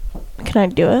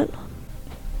do it?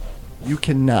 You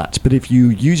cannot, but if you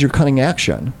use your cunning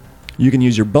action, you can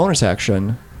use your bonus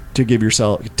action to give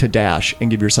yourself to dash and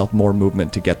give yourself more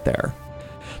movement to get there.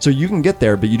 So you can get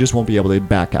there, but you just won't be able to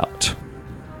back out.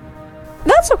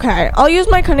 That's okay. I'll use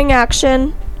my cunning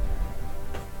action.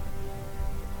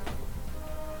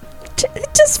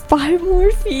 Just 5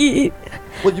 more feet.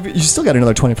 Well, you still got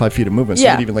another 25 feet of movement, so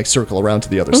Yeah. you could even like circle around to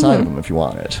the other side of him if you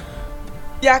wanted.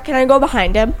 Yeah, can I go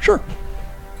behind him? Sure.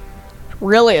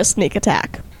 Really a sneak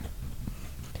attack.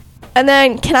 And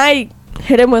then can I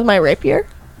hit him with my rapier?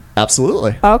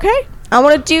 Absolutely. Okay. I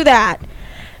want to do that.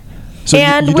 So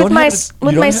And with don't my have s- you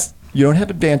with don't my ha- s- you don't have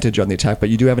advantage on the attack, but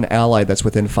you do have an ally that's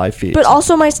within 5 feet. But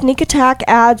also my sneak attack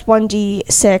adds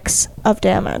 1d6 of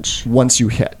damage. once you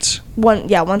hit.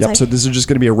 Once Yep. I So this is just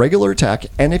going to be a regular attack,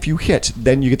 and if you hit,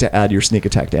 then you get to add your sneak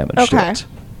attack damage. to Okay. it.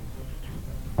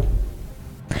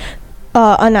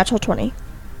 unnatural 20.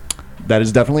 That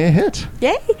is definitely a hit.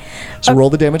 Yay. So roll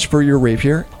the damage for your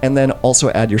rapier, and then also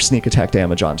add your sneak attack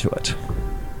damage onto it.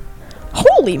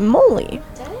 Holy moly.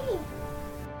 Dang.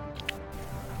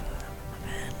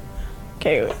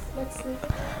 Okay. Let's see.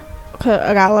 Okay,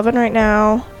 I got 11 right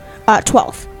now.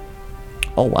 12.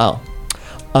 Oh wow!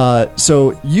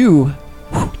 So you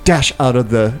dash out of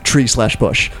the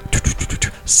tree/bush.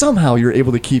 Somehow you're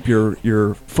able to keep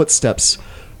your footsteps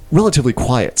relatively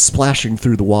quiet, splashing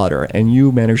through the water, and you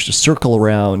manage to circle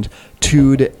around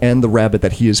Tood and the rabbit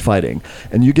that he is fighting.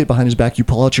 And you get behind his back, you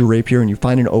pull out your rapier, and you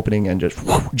find an opening and just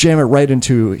jam it right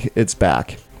into its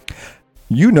back.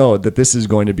 You know that this is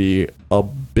going to be a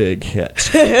big hit.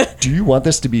 Do you want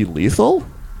this to be lethal,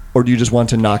 or do you just want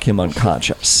to knock him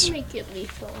unconscious? Make it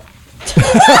lethal.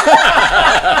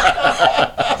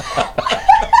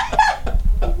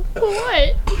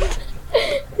 What?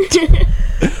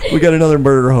 We got another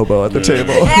murder hobo at the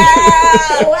table.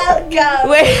 Welcome.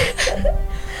 Wait.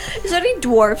 Is there any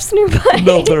dwarfs nearby?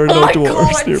 No, there are no my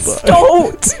dwarves God, nearby.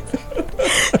 Don't.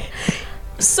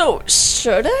 So,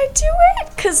 should I do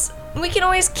it? Because we can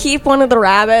always keep one of the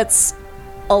rabbits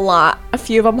a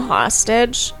few of them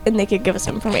hostage, and they could give us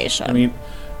information. I mean,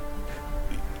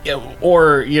 yeah,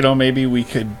 or maybe we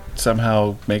could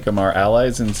somehow make them our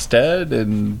allies instead,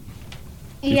 and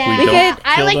Yeah, we don't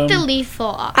I kill like the them? lethal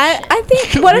option. I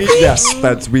think, what if we... Yes,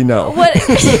 that's we know. What,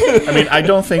 I mean, I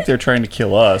don't think they're trying to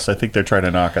kill us. I think they're trying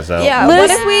to knock us out. Yeah, Liz- what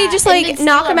if we just And like then steal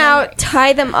knock them their out, memories.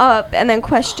 tie them up, and then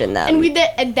question them?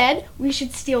 and then we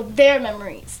should steal their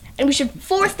memories, and we should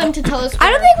force them to tell us. I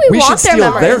don't think we, We should want their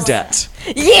steal memories. their debt.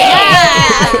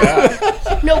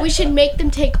 No, we should make them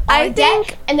take our I debt,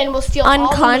 think and then we'll steal all the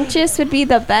Unconscious would be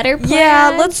the better plan.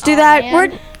 Yeah, let's do that. man.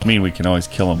 We're... I mean, we can always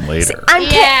kill them later. I'm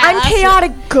Yeah,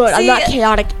 chaotic good. I'm See, not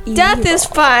chaotic evil. Death is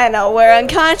final, where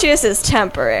unconscious is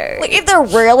temporary. Like, if they're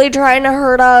really trying to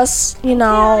hurt us,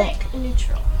 chaotic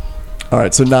neutral. All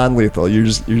right, so non-lethal. You're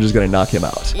just gonna knock him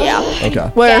out. Yeah. Okay.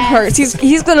 Where it Yes. hurts.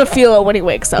 He's gonna feel it when he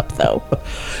wakes up, though.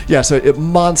 Yeah. So it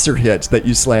monster hit that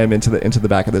you slam into the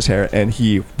back of his hair, and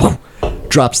he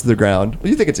drops to the ground. Well,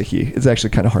 you think it's a he? It's actually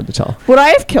kind of hard to tell. Would I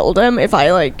have killed him if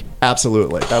I like?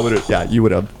 Absolutely. That would. Yeah, you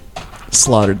would have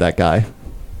slaughtered that guy.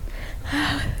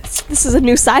 This is a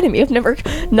new side of me. I've never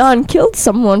non-killed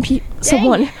someone.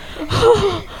 Someone.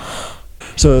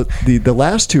 So the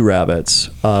last two rabbits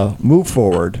move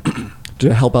forward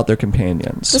to help out their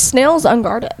companions. The snail's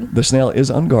unguarded. The snail is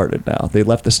unguarded now. They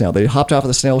left the snail. They hopped off of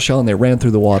the snail shell and they ran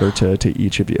through the water to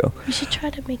each of you. We should try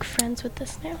to make friends with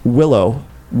this now. Willow,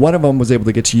 one of them was able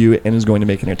to get to you and is going to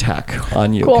make an attack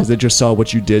on you Cool. because it just saw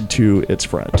what you did to its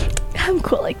friend. I'm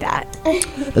cool like that.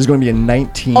 There's going to be a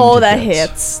 19. Oh, to that hit.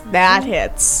 hits. That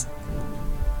hits.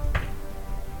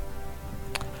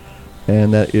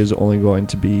 And that is only going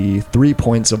to be 3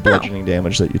 points of bludgeoning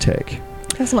damage that you take.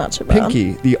 That's not too bad.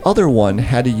 Pinky, the other one,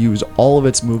 had to use all of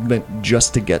its movement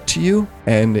just to get to you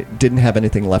and didn't have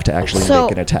anything left to actually So-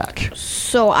 make an attack.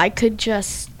 So I could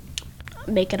just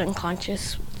make it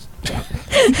unconscious.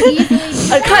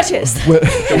 Unconscious.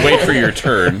 Wait for your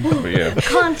turn. But yeah.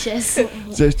 Conscious. So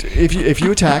if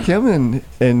you attack him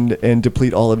and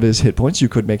deplete all of his hit points, you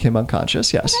could make him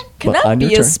unconscious, yes. Can But that on your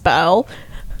be a turn, spell?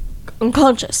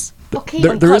 Unconscious. Okay.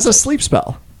 there is a sleep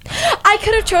spell. I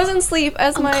could have chosen sleep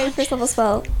as my first level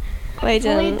spell. Wait, If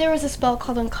only there was a spell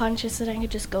called unconscious that I could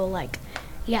just go like,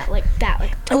 yeah, like that,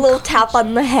 like A little tap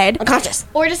on the head. Unconscious.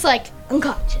 or just like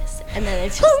unconscious, and then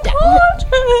it's just down.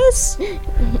 Unconscious.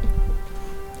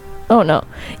 Oh no.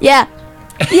 Yeah.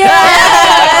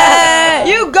 Yeah.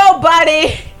 You go,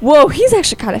 buddy. Whoa, he's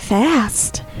actually kind of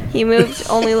fast. He moved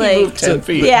only like 10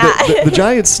 feet. yeah. The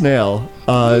giant snail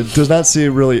does not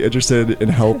seem really interested in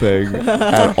helping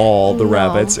at all the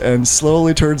rabbits and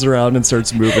slowly turns around and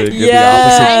starts moving in the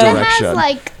opposite Kinda direction. has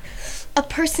like a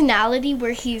personality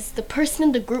where he's the person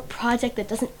in the group project that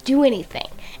doesn't do anything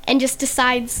and just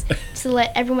decides to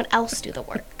let everyone else do the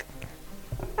work.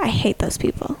 I hate those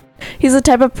people. He's the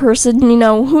type of person, you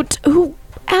know, who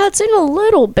adds in a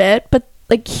little bit, but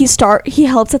like he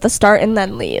helps at the start and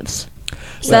then leaves.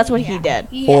 So that's what he did.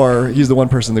 Yeah. Or he's the one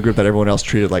person in the group that everyone else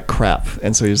treated like crap,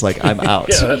 and so he's like, I'm out.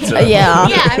 Yeah, that's it. Yeah.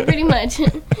 Yeah, pretty much.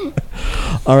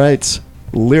 All right,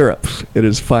 Lyrip, it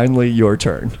is finally your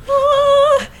turn.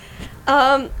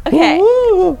 Okay.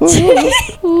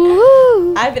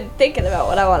 I've been thinking about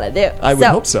what I want to do. I would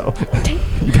hope so.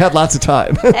 You've had lots of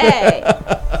time. Hey.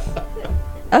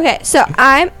 Okay, so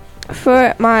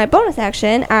for my bonus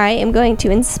action, I am going to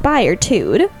inspire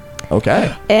Tude.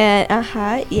 Okay. And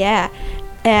yeah.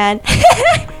 And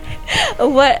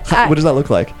what What does that look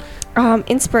like?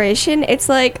 inspiration, it's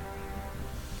like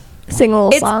Sing a little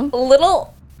it's song.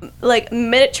 little like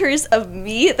miniatures of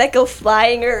me that go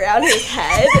flying around his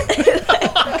head.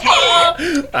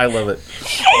 I love it.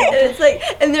 And it's like,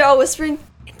 and they're all whispering,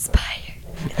 inspired.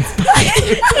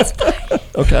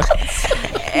 Okay.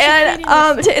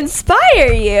 And to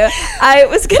inspire you, I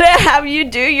was gonna have you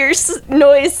do your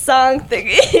noise song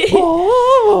thingy.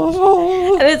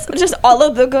 And it's just all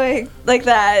of them going like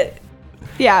that.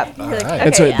 Yeah. You're like, right.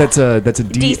 okay, That's a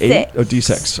D8 D6. or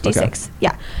D6. Okay. D6.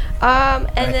 Yeah. And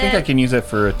I then think I can use it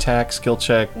for attack, skill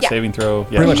check, Yeah. saving throw.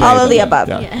 Yeah. Pretty much all of the anything. above.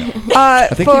 Yeah. I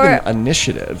I think even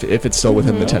initiative if it's still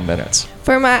within the 10 minutes.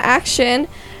 For my action,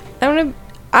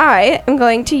 I am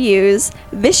going to use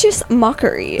vicious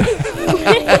mockery.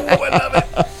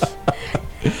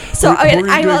 So Who are you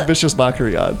I doing will, vicious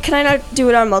mockery on? can I not do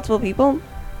it on multiple people?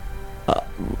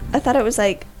 I thought it was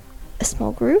like a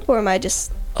small group, or am I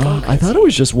just? I thought it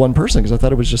was just one person because I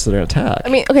thought it was just an attack. I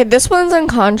mean, okay, this one's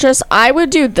unconscious. I would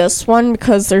do this one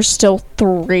because there's still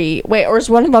 3. Wait, or is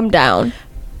one of them down?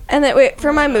 And then wait,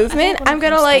 for my movement, one of I'm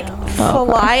gonna them's like down.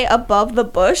 fly above the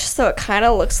bush, so it kind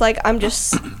of looks like I'm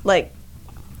just like,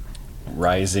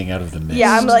 Rising out of the mist.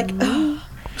 yeah, I'm like,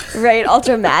 right, all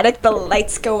dramatic. The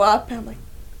lights go up, and I'm like,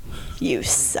 you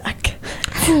suck.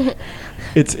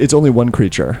 It's only one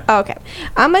creature. Okay,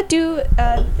 I'm gonna do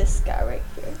this guy right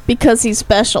here. Because he's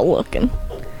special looking.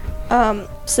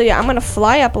 So yeah, I'm gonna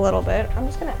fly up a little bit. I'm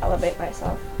just gonna elevate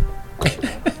myself.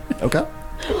 Okay.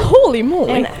 Holy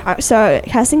moly. And so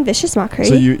casting vicious mockery.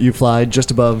 So you fly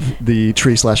just above the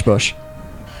tree/bush.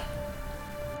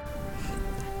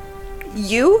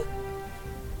 You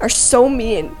are so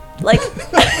mean. Like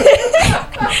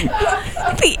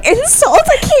the insult,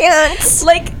 I can't.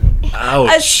 like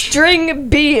Ouch. a string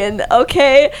bean,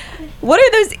 okay? What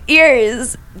are those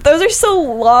ears? Those are so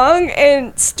long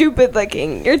and stupid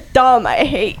looking. You're dumb. I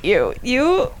hate you.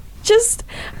 You just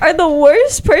are the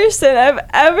worst person I've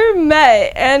ever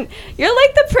met. And you're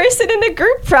like the person in a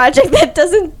group project that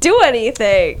doesn't do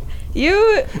anything.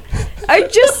 You are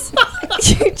just,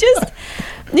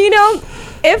 you know,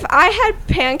 if I had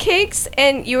pancakes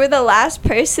and you were the last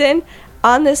person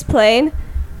on this plane,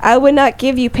 I would not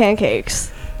give you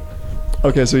pancakes.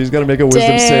 Okay, so he's got to make a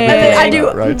wisdom saving And then throw I on do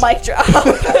that, right? mic drop.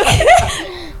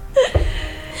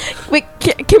 Wait,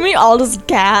 can we all just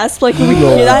gasp? Like, when we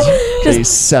Roll hear that? a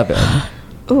 7.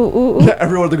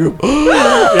 Everyone in the group,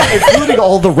 including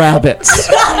all the rabbits.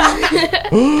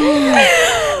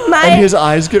 And his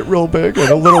eyes get real big and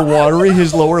a little watery.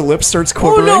 His lower lip starts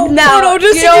quivering. No,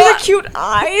 just you know the cute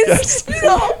eyes. Yes.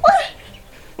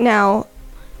 Now,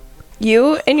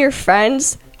 you and your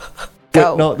friends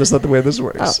go. No, that's not the way this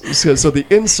works. So the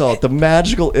insult, the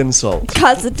magical insult,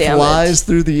 Cause the damage. flies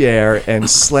through the air and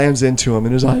slams into him,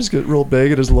 and his eyes get real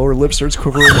big, and his lower lip starts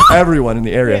quivering. Everyone in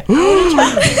the area,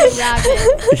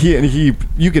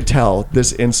 you could tell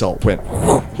this insult went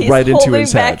right into holding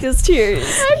his back head. his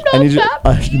tears. And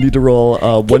you need to roll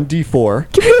 1d4,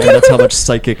 and that's how much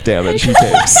psychic damage he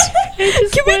takes.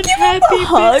 Can we give him a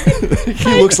hug?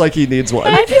 He looks like he needs one.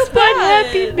 I feel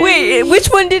bad. Wait, which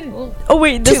one did? Oh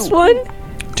wait, this one.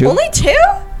 2? Only 2?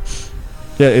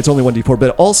 Yeah, it's only 1d4,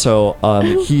 but also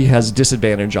he has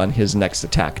disadvantage on his next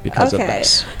attack because of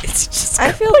this. It's just.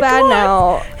 I feel bad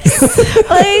now.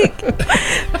 Like,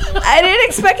 I didn't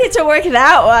expect it to work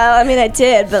that well. I mean, I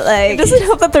did, but like, It doesn't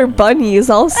help that they're bunnies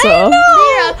also. I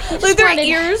know. Yeah, Like their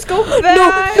ears go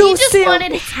back. He just Sam.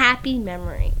 wanted happy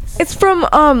memories. It's from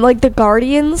like the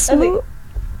Guardians.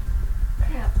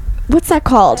 What's that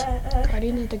called?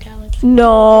 Guardians of the Galaxy.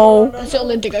 No. That's the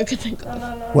only thing I could think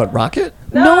of. What, Rocket?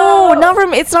 No, not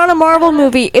from. It's not a Marvel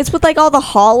movie. It's with like all the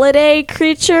holiday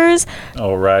creatures.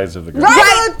 Oh, Rise of the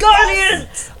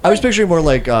Guardians. I was picturing more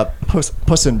like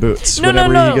Puss in Boots No,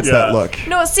 whenever no. he gets that look.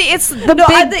 No, see, it's the No,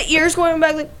 big. the ears going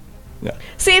back like.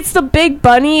 See, it's the big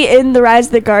bunny in the Rise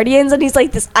of the Guardians, and he's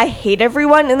like this. I hate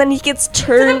everyone, and then he gets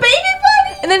turned. Baby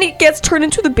bunny. And then he gets turned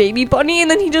into the baby bunny,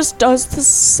 and then he just does the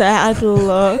sad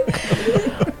look.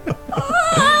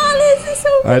 This is so.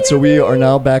 All right, so we are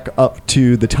now back up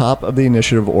to the top of the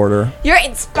initiative order, You're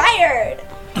inspired.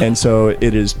 and so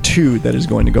it is 2 that is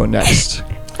going to go next.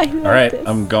 All right,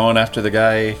 I'm going after the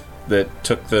guy that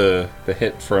took the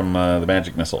hit from the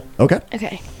magic missile. Okay.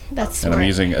 Okay, that's And I'm smart.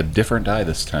 using a different die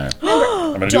this time.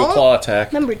 I'm going to do a claw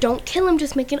attack. Remember, don't kill him,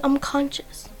 just make it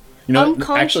unconscious. You know,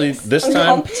 unconscious. actually, this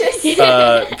time,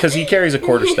 because he carries a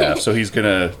quarterstaff, so he's going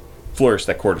to flourish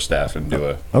that quarterstaff and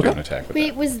do an attack with Wait,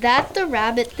 it. was that the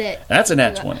rabbit that... That's a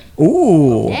nat 20.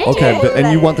 Ooh. Okay,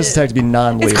 and you want this attack to be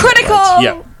non-lethal. It's critical. right?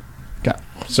 Yeah. Okay.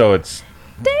 So it's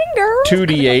Dang girl.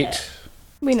 2d8.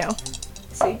 We know.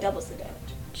 So he doubles the damage.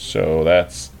 So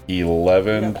that's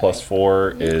 11 plus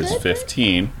 4 is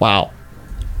 15. Wow.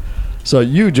 So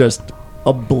you just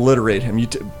obliterate him. You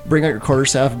bring out your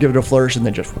quarterstaff, give it a flourish, and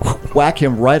then just whack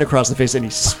him right across the face, and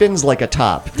he spins like a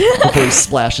top before he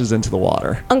splashes into the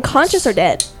water. Unconscious or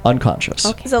dead? Unconscious.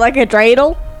 Okay. Is it like a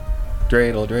dreidel?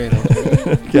 Dreidel.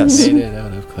 Yes. Made it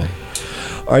out of clay.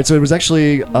 All right, so it was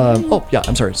actually...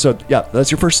 I'm sorry. So, yeah, that's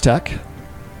your first attack.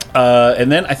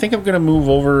 And then I think I'm going to move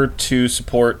over to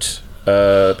support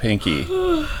Pinky.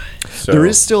 So, There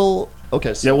is still...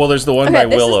 Okay, so... Yeah, well, there's the one by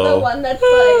this Willow. is the one that's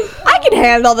like. I can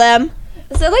handle them.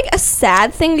 Is there like a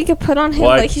sad thing you could put on him?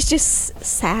 Well, Like he's just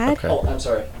sad? Okay. Oh, I'm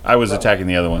sorry. I was attacking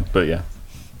the other one, but yeah.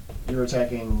 You're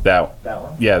attacking That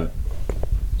one? Yeah.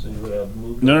 So you would have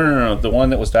moved... No. The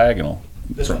one that was diagonal.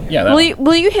 This one here. Yeah, that one.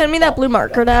 Will you hand me that blue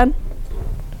marker, Dad?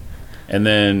 And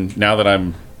then now that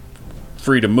I'm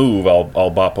free to move, I'll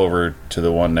bop over to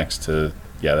the one next to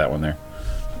that one there.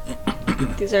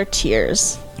 These are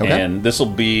tears. Okay. And this will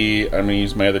be I'm gonna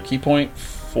use my other key point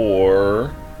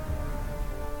for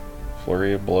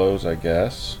flurry of blows, I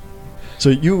guess. So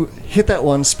you hit that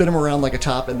one, spin him around like a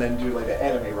top, and then do like an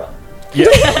anime run.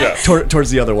 Yeah. Towards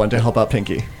the other one to help out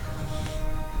Pinky.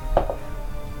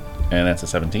 And that's a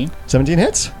 17. 17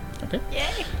 hits. Okay.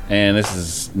 Yay. And this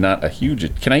is not a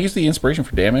huge. Can I use the inspiration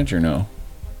for damage or no?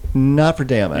 Not for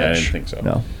damage. Yeah, I didn't think so.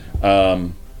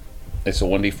 No. It's a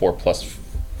 1d4 plus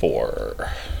 4.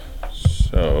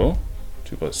 So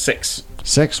 2 plus 6.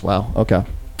 6. Wow. Okay.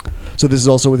 So this is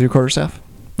also with your quarterstaff?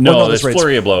 No, Oh, no, there's that's right.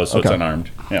 flurry of blows, so it's Okay. unarmed.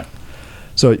 Yeah.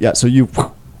 So yeah, so you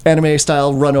anime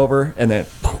style run over and then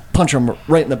punch him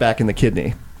right in the back in the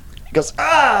kidney. He goes,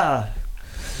 ah!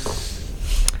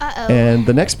 Uh-oh. And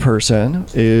the next person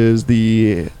is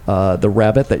the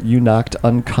rabbit that you knocked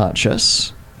unconscious.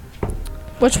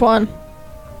 Which one?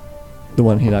 The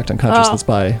one he knocked unconscious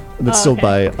that's still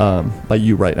by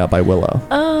you right now, by Willow.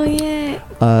 Oh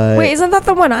yeah. Wait, Isn't that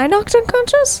the one I knocked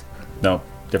unconscious? No,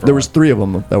 different. there was 3 of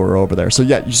them that were over there. So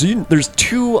yeah, there's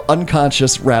 2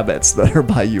 unconscious rabbits that are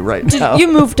by you right now. You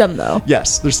moved them though.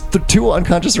 Yes, there's 2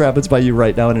 unconscious rabbits by you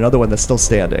right now, and another one that's still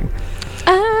standing.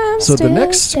 So the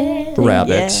next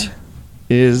rabbit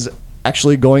is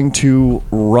actually going to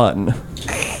run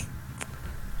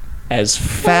as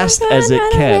fast as it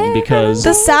can because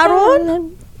The sad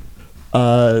one?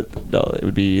 no, it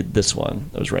would be this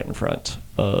one that was right in front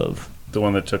of The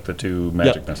one that took the 2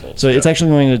 magic Yep. missiles. So it's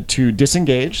actually going to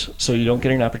disengage, so you don't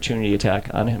get an opportunity attack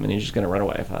on him, and he's just going to run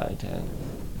away. 5, 10.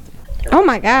 Oh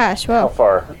my gosh! How Whoa.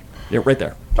 far? Yeah, right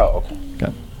there. Oh, okay.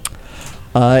 Okay.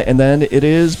 And then it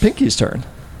is Pinky's turn.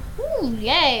 Ooh,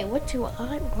 yay! What do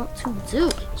I want to do?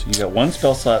 So you got 1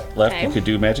 spell slot left. Okay. You could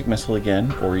do magic missile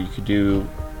again, or you could do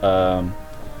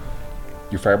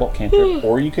your firebolt cantrip,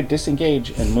 or you could disengage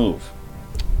and move.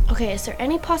 Okay, is there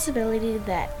any possibility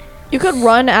that You could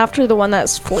run after the one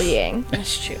that's fleeing.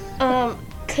 that's true?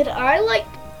 Could I like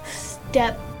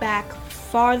step back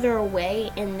farther away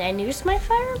and then use my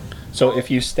fire? So if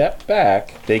you step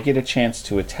back, they get a chance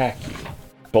to attack you.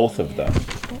 Both of them.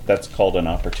 That's called an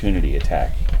opportunity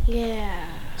attack. Yeah.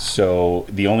 So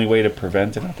the only way to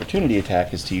prevent an opportunity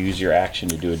attack is to use your action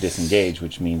to do a disengage,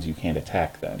 which means you can't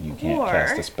attack them. You can't Or-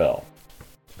 cast a spell.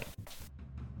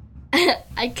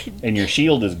 I could, And your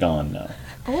shield is gone now.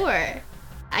 or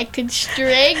I could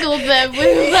strangle them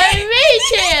with my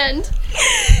mage hand.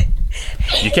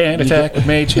 You can't attack with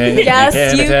mage hand. Yes, you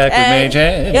can't you attack can. with mage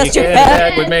hand. Yes, you you can't can.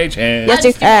 attack with mage hand. Yes,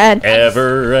 you can.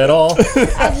 Ever at all. I'll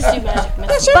just do magic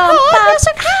missile.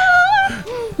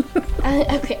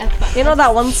 Okay, I'm fine. You know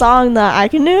that one song that I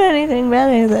can do anything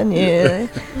better than you?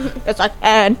 Yes, I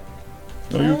can.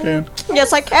 Oh, you can.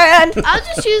 Yes, I can. I'll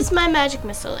just use my magic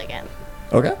missile again.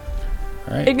 Okay. All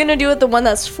Are you right. gonna do it the one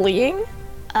that's fleeing?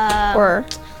 Or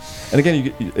And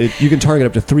again, you can target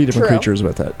up to 3 different True. creatures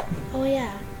with it. Oh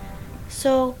yeah.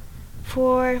 So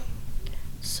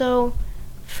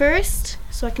first,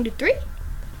 so I can do 3.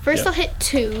 First Yep. I'll hit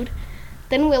Tude,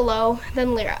 then Willow,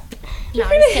 then Lyra. No, I'm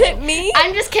gonna just kidding. hit me?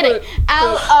 I'm just kidding.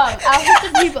 I'll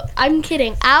hit the people. I'm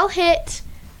kidding. I'll hit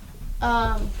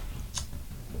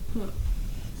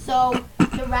So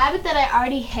the rabbit that I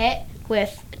already hit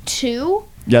with 2,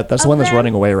 Yeah, that's the one that's Okay.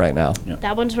 running away right now.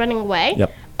 that one's running away.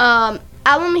 Yep. I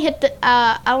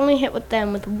only hit with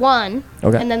them with 1,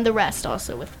 Okay. and then the rest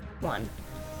also with 1.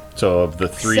 So of the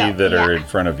 3 So, that are yeah. in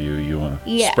front of you, you want to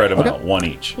Yeah. spread them Okay. out, 1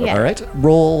 each. Yeah. All right.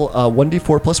 Roll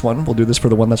 1d4 plus 1. We'll do this for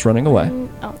the one that's running away.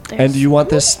 Oh, And do you want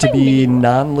this to be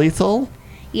non-lethal?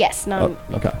 Yes, no,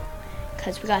 Oh, okay.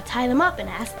 because we gotta tie them up and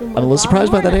ask them. I'm a little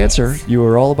surprised by that answer. You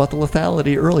were all about the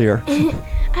lethality earlier.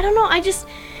 I don't know.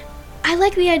 I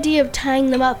like the idea of tying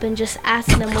them up and just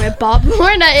asking them where Bob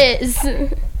Lorna is.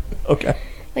 Okay.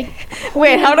 Like,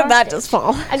 wait, how did that just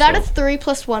fall? I got a 3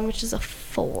 plus 1, which is a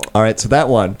 4. All right. So that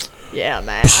one Yeah,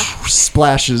 man.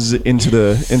 splashes into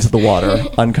the water,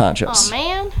 unconscious. Oh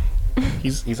man.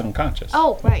 He's unconscious.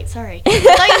 Oh right, sorry. I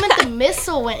thought you meant the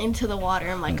missile went into the water.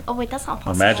 I'm like, oh wait, that's not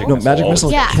possible. magic No, missile. magic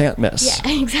missile Yeah. can't miss.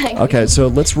 Yeah, exactly. Okay, so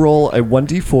let's roll a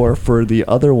 1d4 for the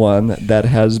other one that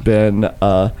has been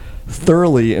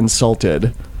thoroughly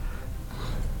insulted.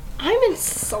 I'm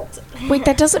insulted. Wait,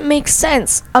 that doesn't make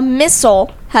sense. A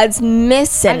missile has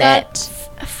miss I in got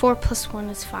it. 4 plus 1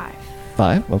 is 5.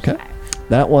 5, okay.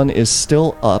 That one is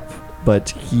still up, but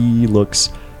he looks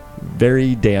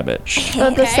very damaged.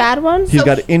 The Okay. sad one? He's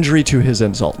got injury to his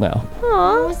insult now.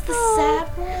 What was the sad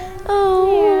one?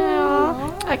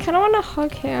 Oh. I kind of want to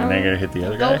hug him. And then you're going to hit the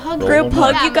other Go guy. hug Roll him. Group one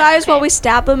more. hug you guys while we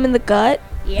stab him in the gut.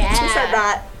 Yeah. Who said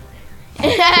that?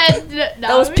 that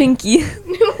That was Pinky.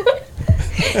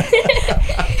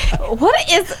 What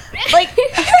is like?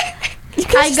 You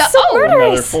guys I got are so oh, Another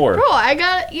murderous. 4. bro. I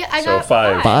got I So got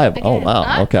 5. 5. I Oh, got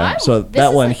wow. it. Okay. I- So this that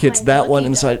is one like hits my that one lucky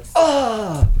inside. dice.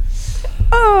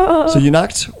 Oh. So you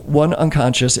knocked one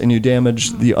unconscious and you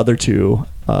damaged the other 2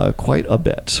 quite a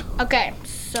bit. Okay,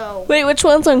 so Wait, which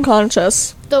one's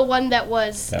unconscious? the one that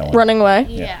was That one. Running away.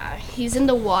 yeah, he's in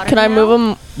the water. Oh, Can I now. move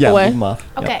him Yeah, away? move him off.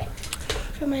 Yep. Okay.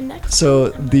 For my next. So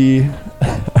the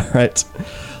all right.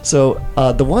 So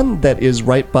the one that is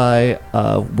right by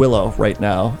Willow right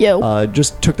now Yo.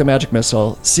 just took the magic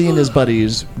missile, seeing his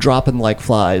buddies dropping like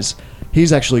flies.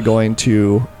 He's actually going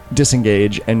to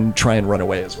disengage and try and run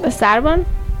away as well. The sad one?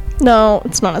 No,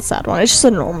 it's not a sad one. It's just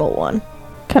a normal one.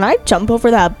 Can I jump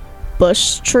over that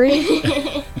bush tree?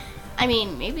 I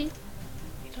mean, maybe.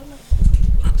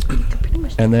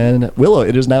 And then Willow,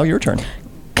 it is now your turn.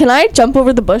 Can I jump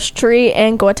over the bush tree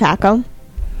and go attack him?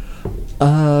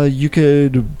 You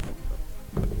could.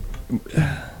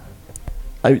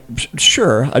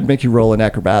 Sure, I'd make you roll an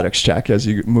acrobatics check as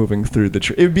you're moving through the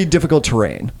tree. It would be difficult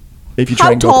terrain if you try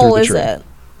How and go tall through the is tree.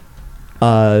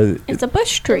 it? It's a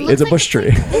bush tree. It's a bush tree.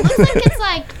 It looks like it's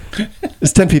like.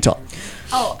 It's 10 feet tall.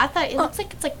 Oh, I thought it looks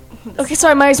like it's like. Okay, so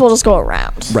I might as well just go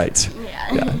around. Right.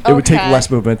 Yeah. Yeah. It would take Okay. less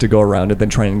movement to go around it than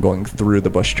trying going through the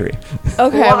bush tree.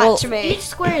 Okay, well, Each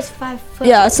square is 5 foot.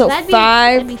 Yeah, so that'd be,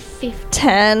 5, That'd be 50.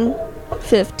 10,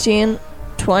 15,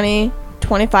 20,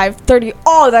 25, 30.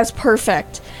 Oh, that's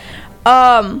perfect.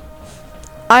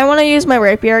 I want to use my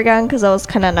rapier again because that was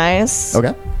kind of nice.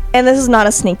 Okay. And this is not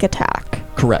a sneak attack.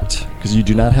 Correct. Because you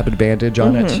do not have advantage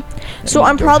on it. and So you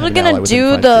I'm don't probably have an ally going to within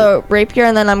do 5 the rapier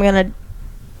and then I'm going to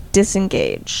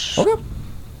disengage. feet. Okay.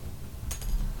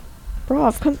 Bro,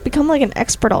 I've become like an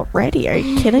expert already. Are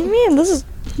you kidding me? And this is...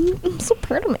 I'm so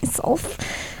proud of myself.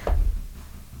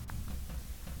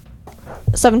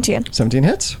 17. 17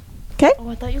 hits. Okay. Oh,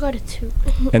 I thought you got a 2.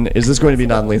 And is this going to be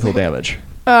non-lethal damage?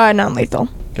 Non-lethal.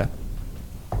 Okay.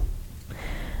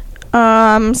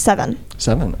 7.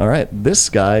 7. All right. This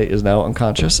guy is now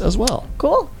unconscious as well.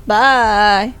 Cool.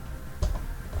 Bye.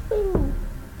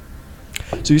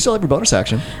 So you still have your bonus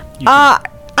action.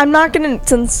 I'm not gonna,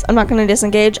 since I'm not gonna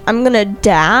disengage, I'm gonna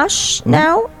dash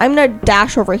now. I'm gonna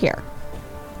dash over here.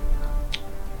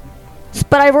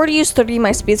 But I've already used 30 of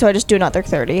my speed, so I just do another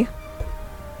 30.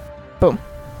 Boom.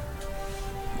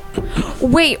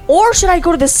 Wait, or should I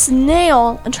go to the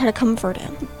snail and try to comfort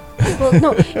him? Well,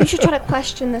 no, you should try to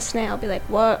question the snail. Be like,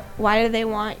 what? Why do they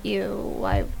want you?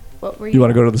 Why? What were you? You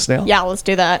want to go to the snail? Yeah, let's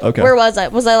do that. Okay. Where was I?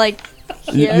 Was I like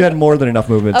You had more than enough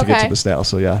movement to get Okay. to the snail,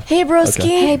 so yeah. hey broski?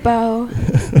 Okay. Hey Bo.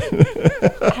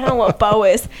 I don't know what Bo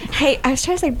is. Hey, I was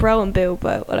trying to say bro and boo,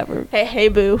 but whatever. Hey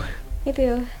boo. Hey,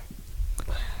 boo.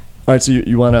 All right, so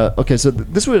you want to... Okay, so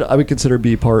this I would consider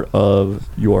be part of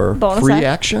your Bonus free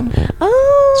action? action.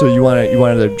 Oh. So you want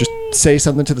to just say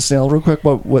something to the snail real quick?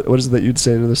 What is it that you'd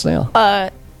say to the snail?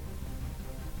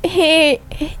 Hey,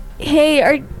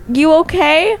 are you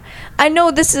okay? I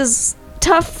know this is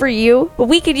tough for you, but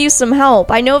we could use some help.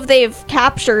 I know if they've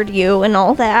captured you and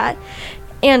all that.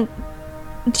 And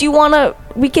do you want to...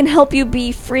 We can help you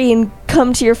be free and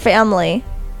come to your family.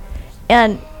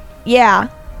 And, yeah.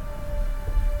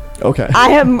 Okay. I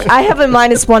have a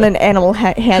 -1 in animal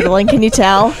handling, can you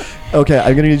tell? Okay,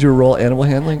 I'm going to need you to roll animal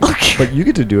handling, Okay. but you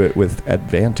get to do it with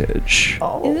advantage.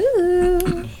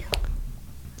 Ooh.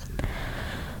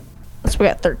 So we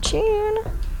got 13.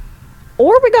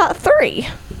 Or we got 3.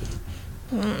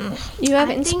 You have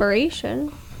I think-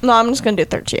 inspiration. No, I'm just going to do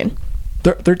 13.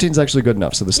 13 is actually good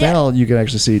enough. So the snail, you can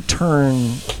actually see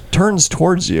turns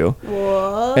towards you.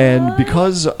 What? And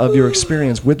because of your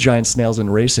experience with giant snails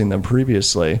and racing them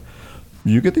previously,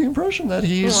 you get the impression that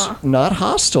he's not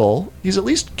hostile. He's at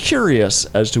least curious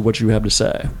as to what you have to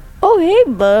say. Oh,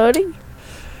 hey, buddy.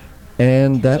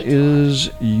 And that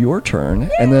is your turn.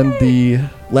 And then the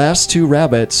last 2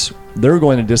 rabbits, they're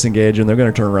going to disengage and they're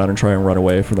going to turn around and try and run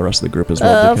away from the rest of the group as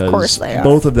well. Of Because course they are.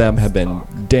 both of them have been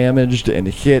damaged and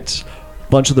hit.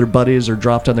 A bunch of their buddies are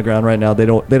dropped on the ground right now. They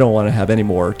don't want to have any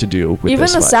more to do with Even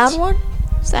this the fight. sad one?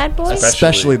 Sad boy?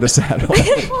 Especially the sad one. Aw,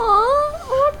 I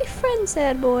want to be friends,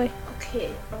 sad boy. Okay.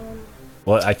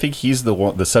 Well, I think he's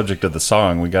the subject of the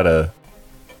song. We gotta.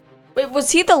 Wait,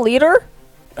 was he the leader?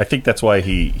 I think that's why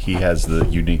he has the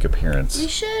unique We appearance.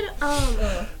 should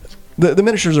The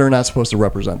miniatures are not supposed to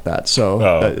represent that,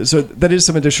 so so that is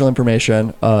some additional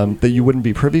information that you wouldn't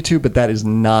be privy to, but that is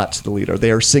not the leader.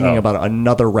 They are singing about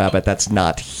another rabbit that's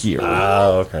not here.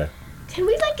 Oh, okay. Can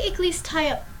we like at least tie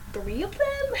up 3 of them?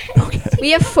 Okay.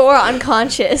 We have 4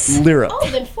 unconscious. Lyra, Oh,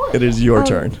 then 4. it is your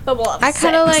turn. But we'll have I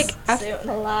kind of 6. like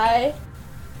fly.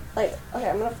 Like, okay,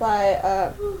 I'm gonna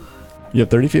fly. You have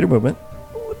 30 feet of movement.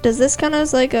 Does this count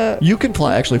as like a? You can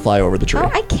actually fly over the tree,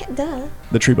 Oh, I can't. Duh.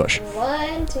 the tree bush.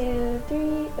 1, 2, 3.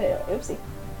 Wait, oopsie.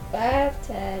 5,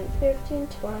 10, 15,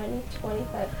 20,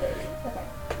 25, 30. Okay.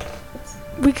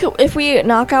 We could, if we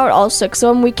knock out all 6 of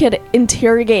them, we could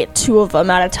interrogate 2 of them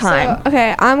at a time. So,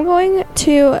 okay, I'm going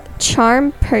to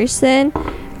charm person,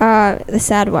 the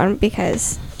sad one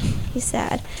because he's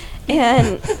sad,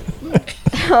 and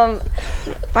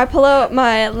I pull out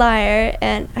my lyre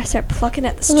and I start plucking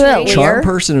at the string. Charm- Charm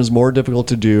person is more difficult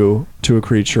to do to a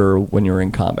creature when you're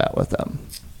in combat with them.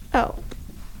 Oh,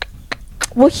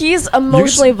 Well, he's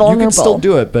emotionally vulnerable. You can still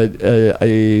do it, but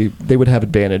they would have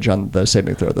advantage on the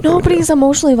saving throw. That they No, would but do. he's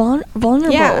emotionally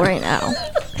vulnerable Yeah. right now.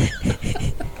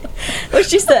 what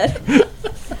she said.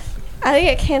 I think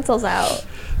it cancels out.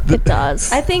 It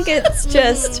does. I think it's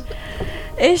just.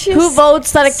 It's just. Who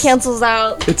votes that it cancels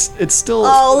out? It's still.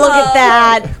 Oh, look at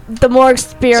that. The more It's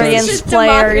experienced just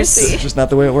players. democracy. It's just not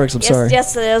the way it works. I'm sorry.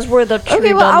 Yes, it is. We're the true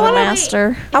Okay, well, I dungeon wanna-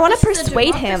 master. I want to This is a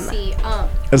persuade him. democracy,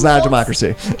 It's not a Well,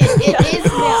 democracy. It is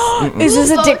now. Is this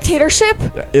a votes- dictatorship?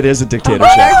 It is a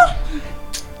dictatorship.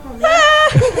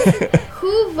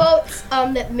 Who votes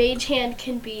that Mage Hand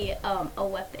can be a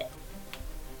weapon?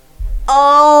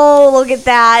 Oh, look at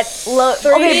that. Look.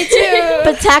 Okay,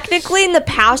 but technically, in the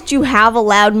past, you have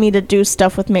allowed me to do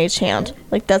stuff with Mage Hand.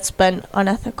 Like, that's been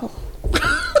unethical.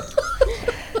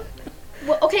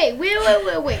 Well, okay,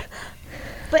 wait.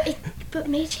 But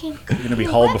Mage Hand. You're going to be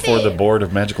hauled before the board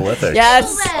of magical ethics.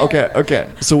 Yes. Okay.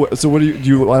 So what do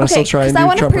you want to still try and because do I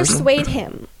want to charm person? persuade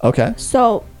him. Okay.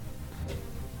 So,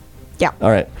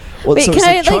 All right. Well, Wait, so can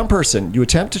I, charm person, you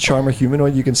attempt to charm a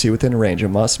humanoid you can see within range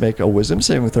and must make a wisdom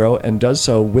saving throw and does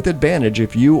so with advantage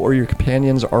if you or your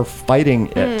companions are fighting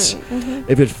it.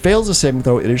 If it fails a saving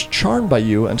throw, it is charmed by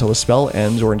you until the spell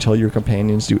ends or until your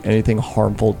companions do anything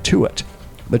harmful to it.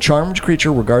 The charmed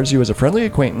creature regards you as a friendly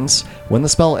acquaintance. When the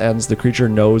spell ends, the creature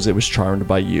knows it was charmed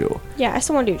by you. yeah, I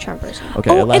still want to do charm person.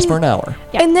 Okay, it lasts for an hour.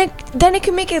 Yeah. And then it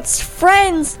can make its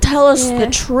friends tell us the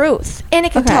truth. And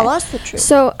it can Okay. tell us the truth.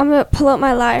 So I'm gonna pull out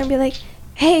my lyre and be like,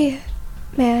 "Hey,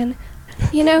 man,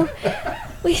 you know,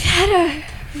 we've had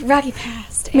a rocky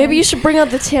past. Maybe and you should bring out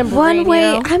the tambourine. one way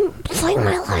you know? I'm playing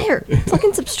my lyre,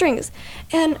 plucking some strings,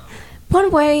 and one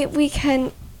way we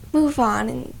can move on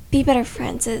and be better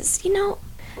friends is, you know,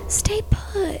 stay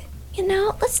put. You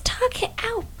know, let's talk it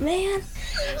out, man.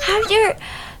 Have your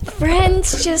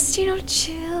friends just, you know,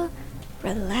 chill,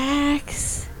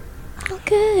 relax. All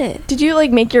good. Did you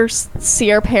like make your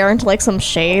seer parent like some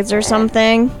shades or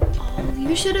something? Oh,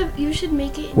 you should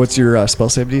make it. What's your spell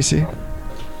save DC?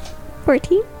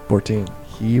 14. 14.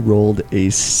 He rolled a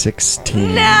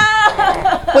 16.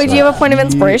 Wait, do you have a point of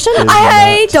inspiration? He is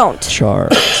I not don't.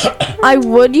 charmed. I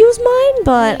would use mine,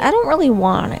 but I don't really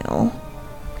want to.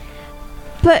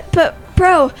 But,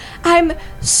 bro, I'm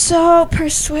so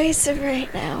persuasive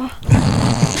right now.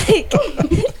 Like,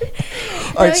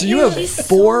 All right, so you have He's so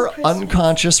 4 persuasive.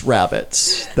 unconscious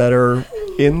rabbits that are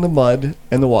in the mud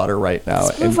and the water right now,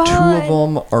 and move 2 of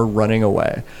on. them are running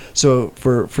away. So,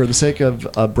 for the sake of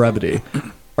brevity,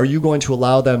 are you going to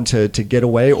allow them to get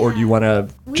away, or do you want to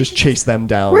just chase them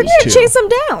down? We're gonna too? chase them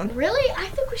down. Really? I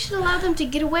think we should allow them to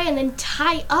get away and then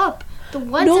tie up the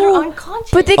ones that are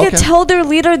unconscious. But they could Okay. tell their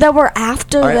leader that we're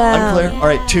after All right, them. I'm clear. All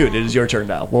right, Toot, it is your turn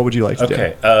now. What would you like to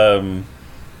Okay.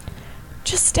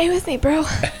 just stay with me, bro.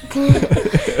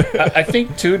 I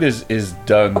think Toot is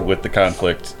done with the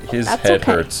conflict. His head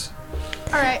okay. hurts.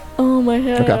 All right. Oh my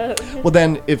head. do? Okay. Well,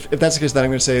 then, if that's the case, then I'm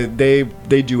going to say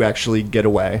they do actually get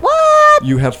away. What?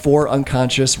 You have 4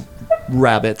 unconscious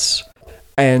rabbits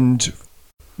and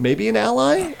maybe an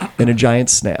ally and a giant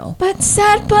snail. But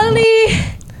sad bunny.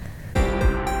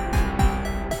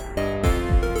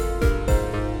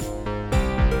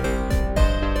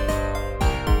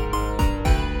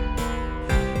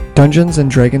 Dungeons and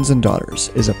Dragons and Daughters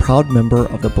is a proud member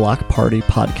of the Block Party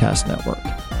Podcast Network.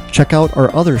 Check out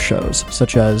our other shows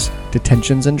such as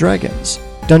Detentions and Dragons,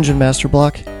 Dungeon Master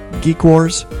Block, Geek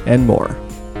Wars, and more.